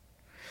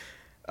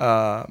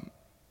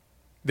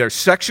 There's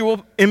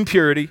sexual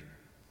impurity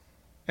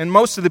And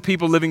most of the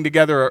people living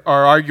together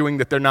are arguing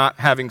that they're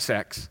not having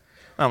sex.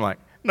 I'm like,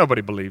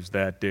 nobody believes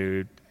that,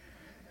 dude.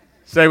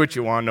 Say what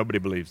you want, nobody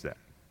believes that.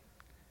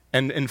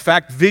 And in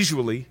fact,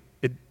 visually,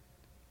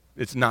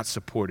 it's not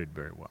supported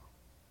very well.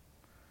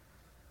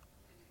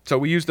 So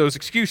we use those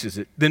excuses.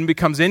 It then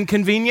becomes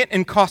inconvenient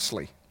and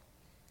costly.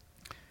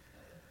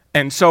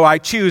 And so I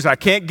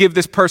can't give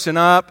this person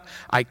up.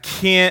 I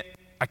can't,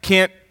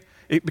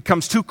 it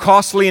becomes too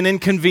costly and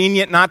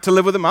inconvenient not to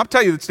live with them. I'll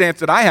tell you the stance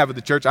that I have at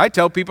the church. I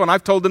tell people, and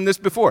I've told them this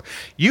before,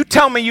 you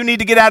tell me you need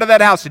to get out of that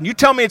house, and you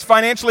tell me it's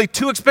financially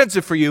too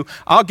expensive for you,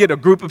 I'll get a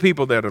group of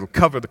people there that'll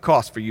cover the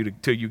cost for you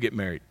till you get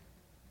married.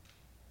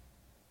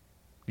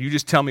 You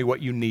just tell me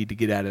what you need to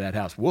get out of that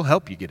house. We'll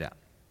help you get out.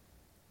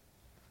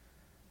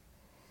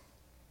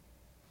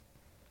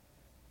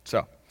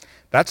 So,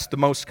 that's the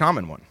most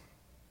common one.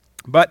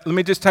 But let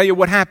me just tell you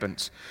what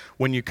happens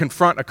when you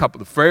confront a couple.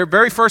 The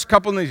very first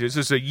couple in these years,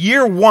 this is a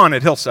year one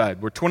at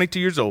Hillside. We're 22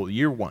 years old,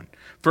 year one.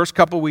 First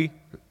couple,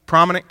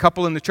 prominent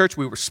couple in the church.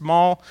 We were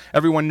small.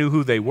 Everyone knew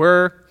who they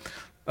were.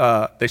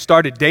 They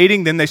started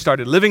dating, then they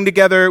started living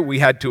together. We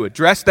had to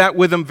address that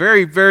with them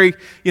very, very,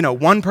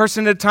 one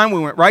person at a time.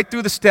 We went right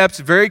through the steps,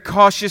 very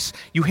cautious.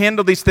 You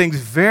handle these things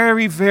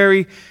very,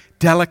 very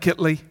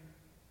delicately.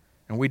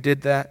 And we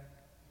did that.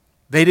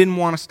 They didn't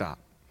want to stop.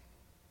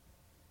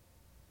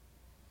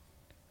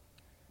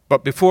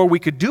 But before we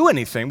could do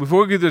anything,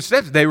 before we could do the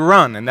steps, they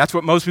run. And that's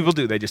what most people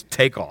do. They just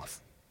take off.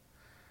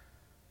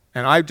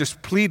 And I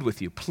just plead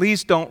with you,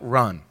 please don't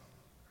run.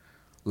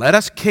 Let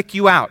us kick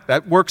you out.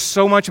 That works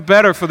so much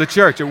better for the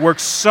church. It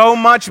works so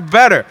much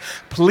better.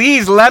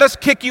 Please let us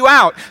kick you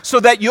out so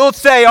that you'll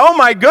say, oh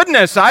my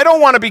goodness, I don't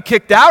want to be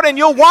kicked out, and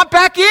you'll want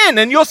back in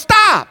and you'll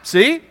stop,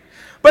 see?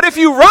 But if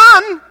you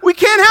run, we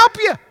can't help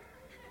you.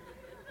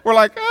 We're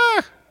like,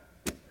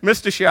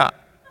 missed a shot.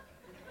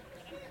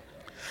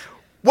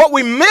 What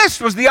we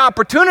missed was the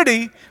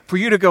opportunity for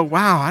you to go,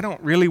 wow, I don't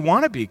really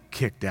want to be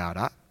kicked out.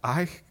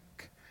 I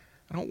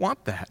don't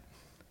want that.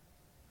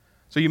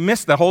 So you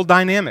miss the whole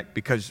dynamic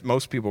because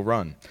most people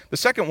run. The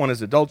second one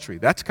is adultery.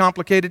 That's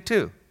complicated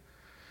too.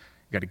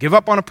 You got to give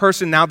up on a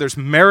person. Now there's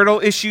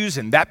marital issues,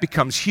 and that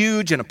becomes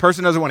huge, and a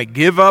person doesn't want to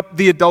give up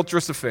the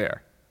adulterous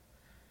affair.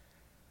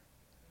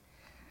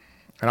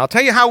 And I'll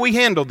tell you how we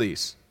handle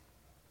these.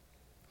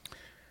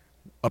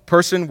 A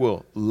person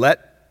will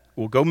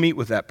go meet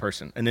with that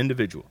person, an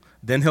individual.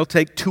 Then he'll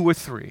take 2 or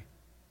 3.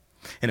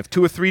 And if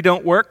 2 or 3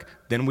 don't work,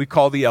 then we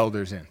call the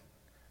elders in.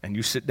 And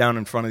you sit down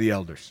in front of the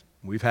elders.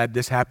 We've had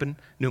this happen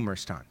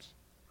numerous times.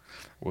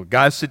 Well,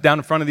 guys sit down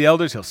in front of the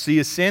elders. He'll see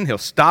his sin. He'll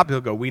stop.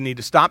 He'll go, we need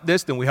to stop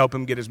this. Then we help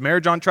him get his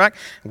marriage on track.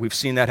 And we've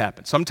seen that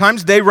happen.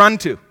 Sometimes they run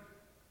too.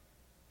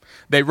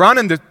 They run,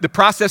 and the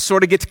process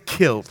sort of gets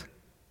killed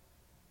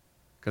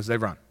because they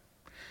run.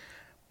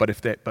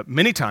 But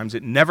many times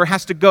it never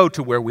has to go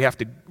to where we have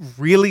to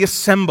really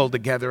assemble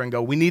together and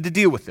go, we need to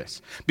deal with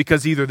this.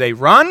 Because either they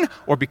run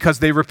or because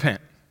they repent.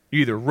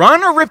 You either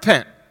run or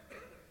repent.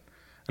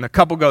 And a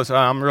couple goes,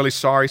 I'm really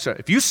sorry. So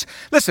if you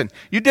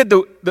did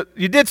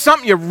you did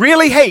something you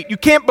really hate. You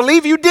can't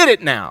believe you did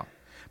it now.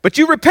 But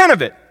you repent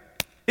of it.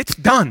 It's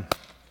done.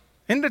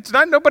 And it's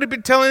not nobody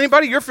been telling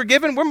anybody you're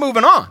forgiven. We're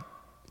moving on.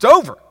 It's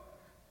over.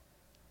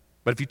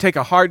 But if you take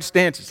a hard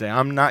stance and say,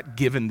 I'm not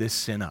giving this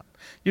sin up.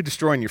 You're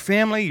destroying your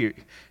family.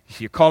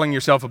 You're calling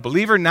yourself a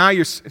believer. Now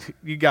you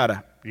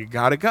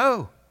gotta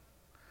go.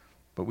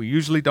 But we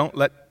usually don't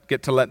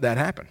get to let that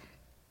happen.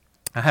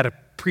 I had a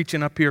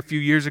preaching up here a few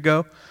years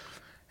ago,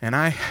 and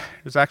it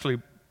was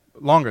actually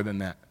longer than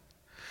that.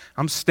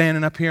 I'm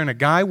standing up here, and a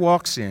guy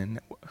walks in.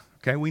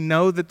 Okay, we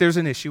know that there's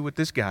an issue with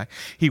this guy.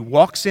 He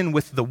walks in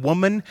with the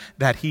woman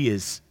that he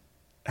is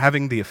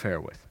having the affair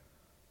with.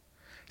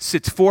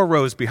 Sits 4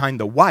 rows behind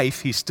the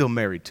wife he's still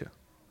married to.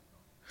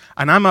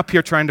 And I'm up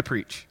here trying to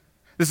preach.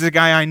 This is a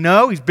guy I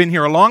know. He's been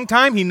here a long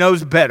time. He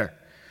knows better.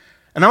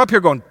 And I'm up here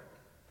going,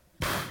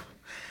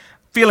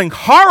 feeling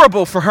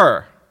horrible for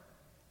her,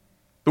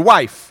 the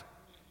wife.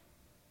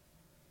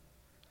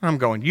 I'm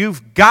going,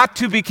 you've got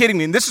to be kidding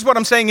me. And this is what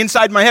I'm saying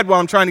inside my head while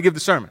I'm trying to give the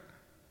sermon.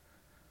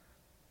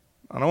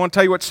 I don't want to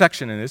tell you what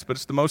section it is, but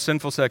it's the most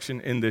sinful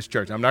section in this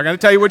church. I'm not going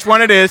to tell you which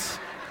one it is.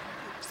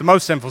 It's the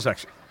most sinful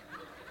section.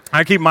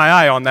 I keep my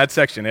eye on that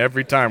section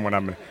every time when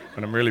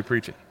I'm really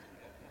preaching.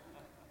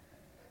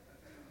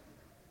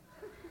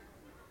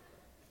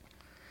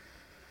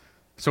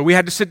 So we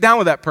had to sit down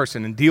with that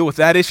person and deal with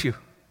that issue.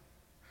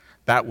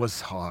 That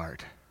was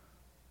hard.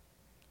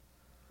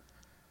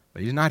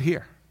 But he's not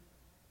here.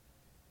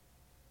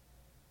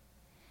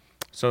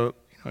 So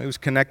he was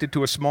connected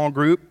to a small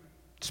group.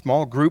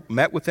 Small group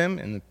met with him.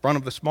 In front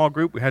of the small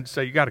group, we had to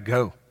say, you got to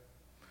go.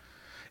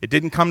 It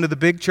didn't come to the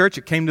big church.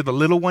 It came to the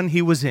little one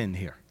he was in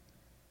here.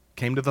 It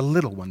came to the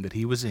little one that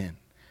he was in.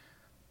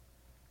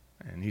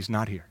 And he's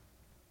not here.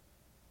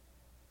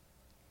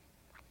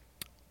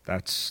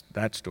 That's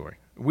that story.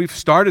 We've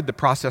started the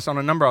process on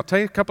a number. I'll tell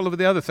you a couple of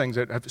the other things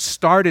that have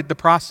started the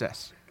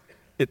process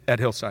at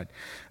Hillside.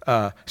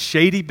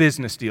 Shady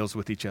business deals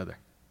with each other.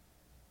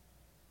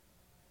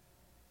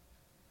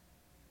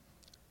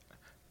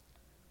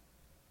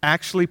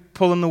 actually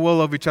pulling the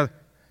wool over each other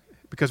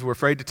because we're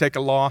afraid to take a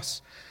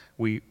loss.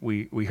 We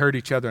hurt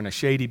each other in a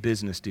shady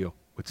business deal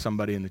with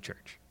somebody in the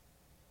church.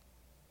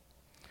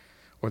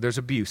 Or there's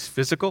abuse,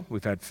 physical.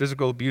 We've had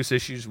physical abuse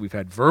issues. We've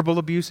had verbal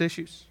abuse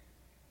issues.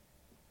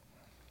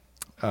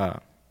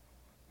 Where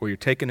you're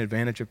taken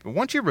advantage of. But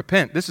once you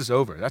repent, this is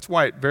over. That's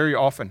why it very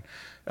often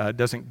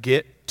doesn't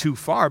get too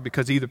far,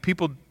 because either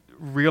people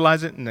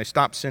realize it and they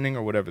stop sinning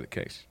or whatever the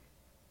case.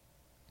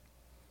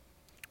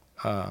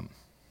 Now,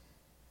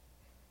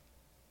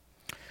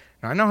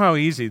 I know how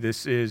easy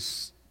this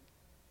is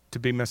to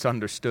be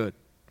misunderstood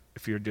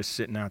if you're just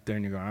sitting out there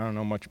and you're going, I don't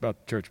know much about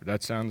the church, but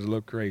that sounds a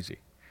little crazy.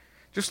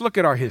 Just look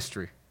at our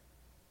history.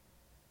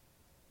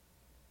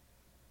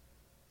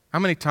 How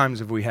many times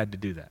have we had to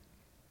do that?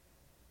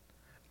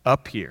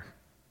 Up here.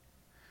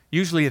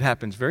 Usually it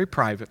happens very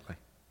privately,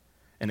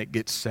 and it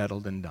gets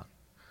settled and done.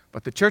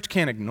 But the church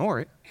can't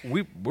ignore it.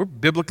 We're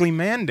biblically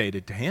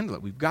mandated to handle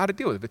it. We've got to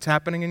deal with it if it's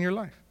happening in your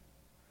life.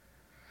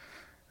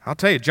 I'll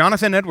tell you,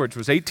 Jonathan Edwards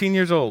was 18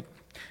 years old,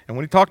 and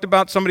when he talked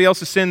about somebody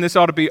else's sin, this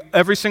ought to be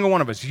every single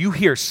one of us. You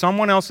hear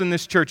someone else in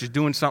this church is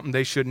doing something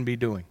they shouldn't be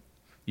doing.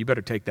 You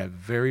better take that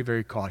very,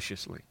 very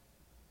cautiously.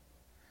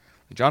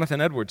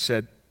 Jonathan Edwards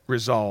said,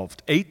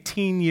 resolved,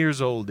 18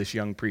 years old, this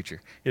young preacher.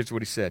 Here's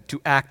what he said: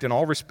 to act in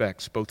all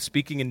respects, both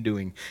speaking and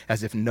doing,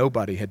 as if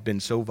nobody had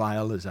been so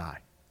vile as I.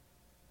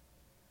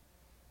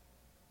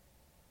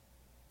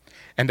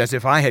 And as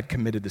if I had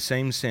committed the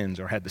same sins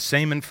or had the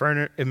same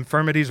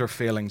infirmities or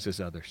failings as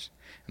others,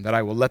 and that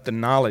I will let the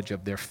knowledge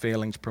of their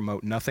failings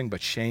promote nothing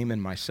but shame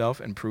in myself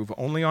and prove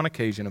only on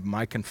occasion of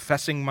my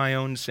confessing my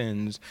own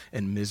sins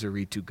and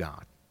misery to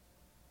God.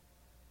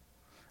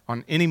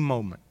 On any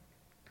moment,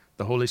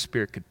 the Holy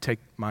Spirit could take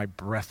my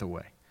breath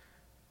away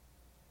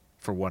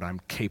for what I'm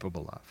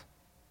capable of.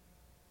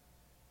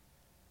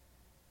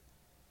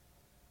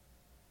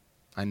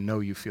 I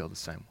know you feel the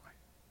same way.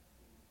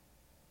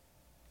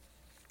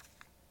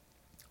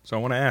 So I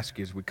want to ask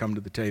you as we come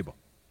to the table.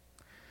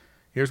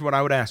 Here's what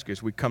I would ask you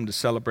as we come to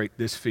celebrate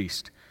this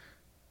feast.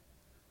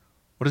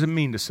 What does it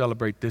mean to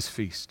celebrate this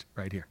feast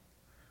right here?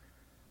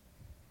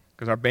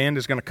 Because our band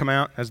is going to come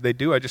out. As they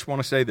do, I just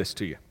want to say this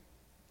to you.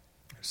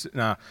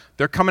 Now,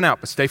 they're coming out,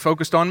 but stay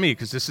focused on me,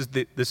 because this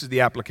is the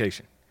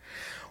application.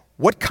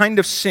 What kind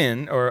of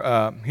sin,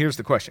 or here's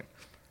the question.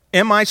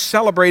 Am I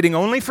celebrating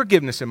only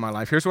forgiveness in my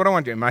life? Here's what I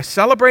want to do. Am I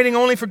celebrating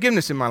only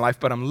forgiveness in my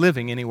life, but I'm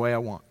living any way I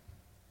want?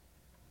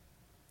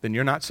 Then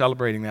you're not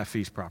celebrating that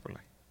feast properly.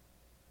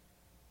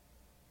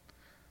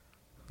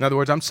 In other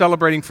words, I'm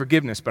celebrating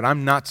forgiveness, but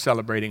I'm not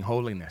celebrating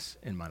holiness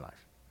in my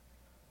life.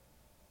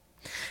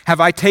 Have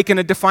I taken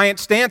a defiant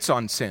stance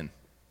on sin?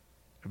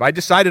 Have I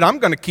decided I'm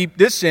going to keep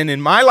this sin in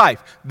my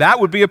life? That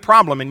would be a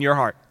problem in your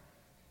heart.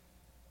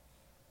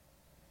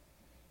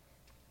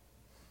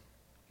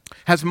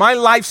 Has my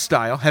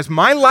lifestyle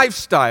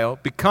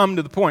become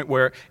to the point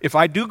where if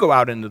I do go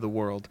out into the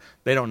world,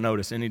 they don't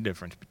notice any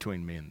difference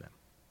between me and them?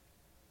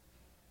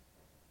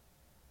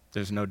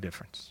 There's no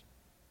difference.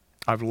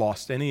 I've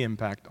lost any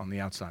impact on the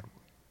outside world.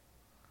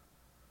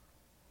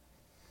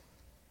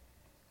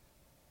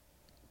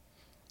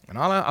 And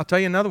I'll tell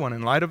you another one.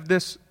 In light of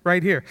this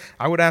right here,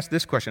 I would ask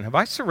this question. Have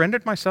I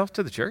surrendered myself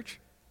to the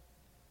church?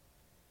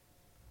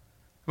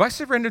 Have I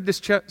surrendered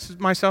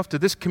myself to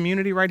this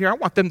community right here? I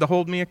want them to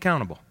hold me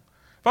accountable.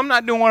 If I'm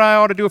not doing what I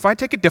ought to do, if I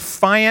take a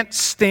defiant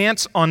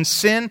stance on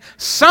sin,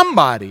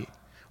 somebody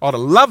ought to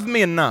love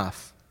me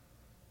enough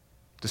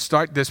to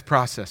start this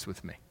process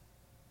with me.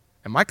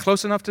 Am I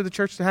close enough to the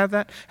church to have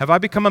that? Have I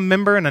become a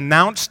member and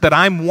announced that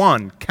I'm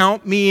one?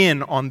 Count me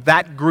in on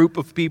that group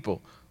of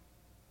people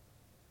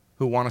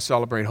who want to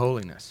celebrate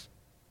holiness.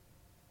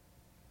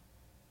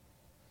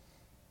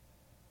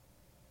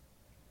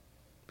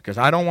 Because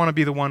I don't want to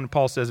be the one,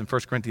 Paul says in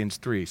 1 Corinthians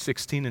 3,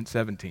 16 and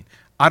 17.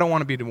 I don't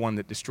want to be the one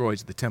that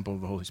destroys the temple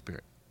of the Holy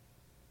Spirit.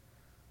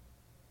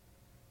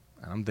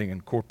 I'm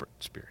thinking corporate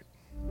spirit.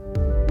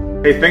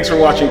 Hey, thanks for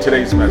watching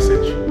today's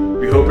message.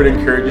 We hope it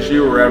encourages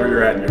you wherever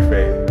you're at in your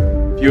faith.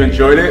 If you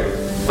enjoyed it,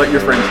 let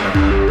your friends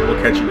know.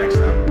 We'll catch you next time.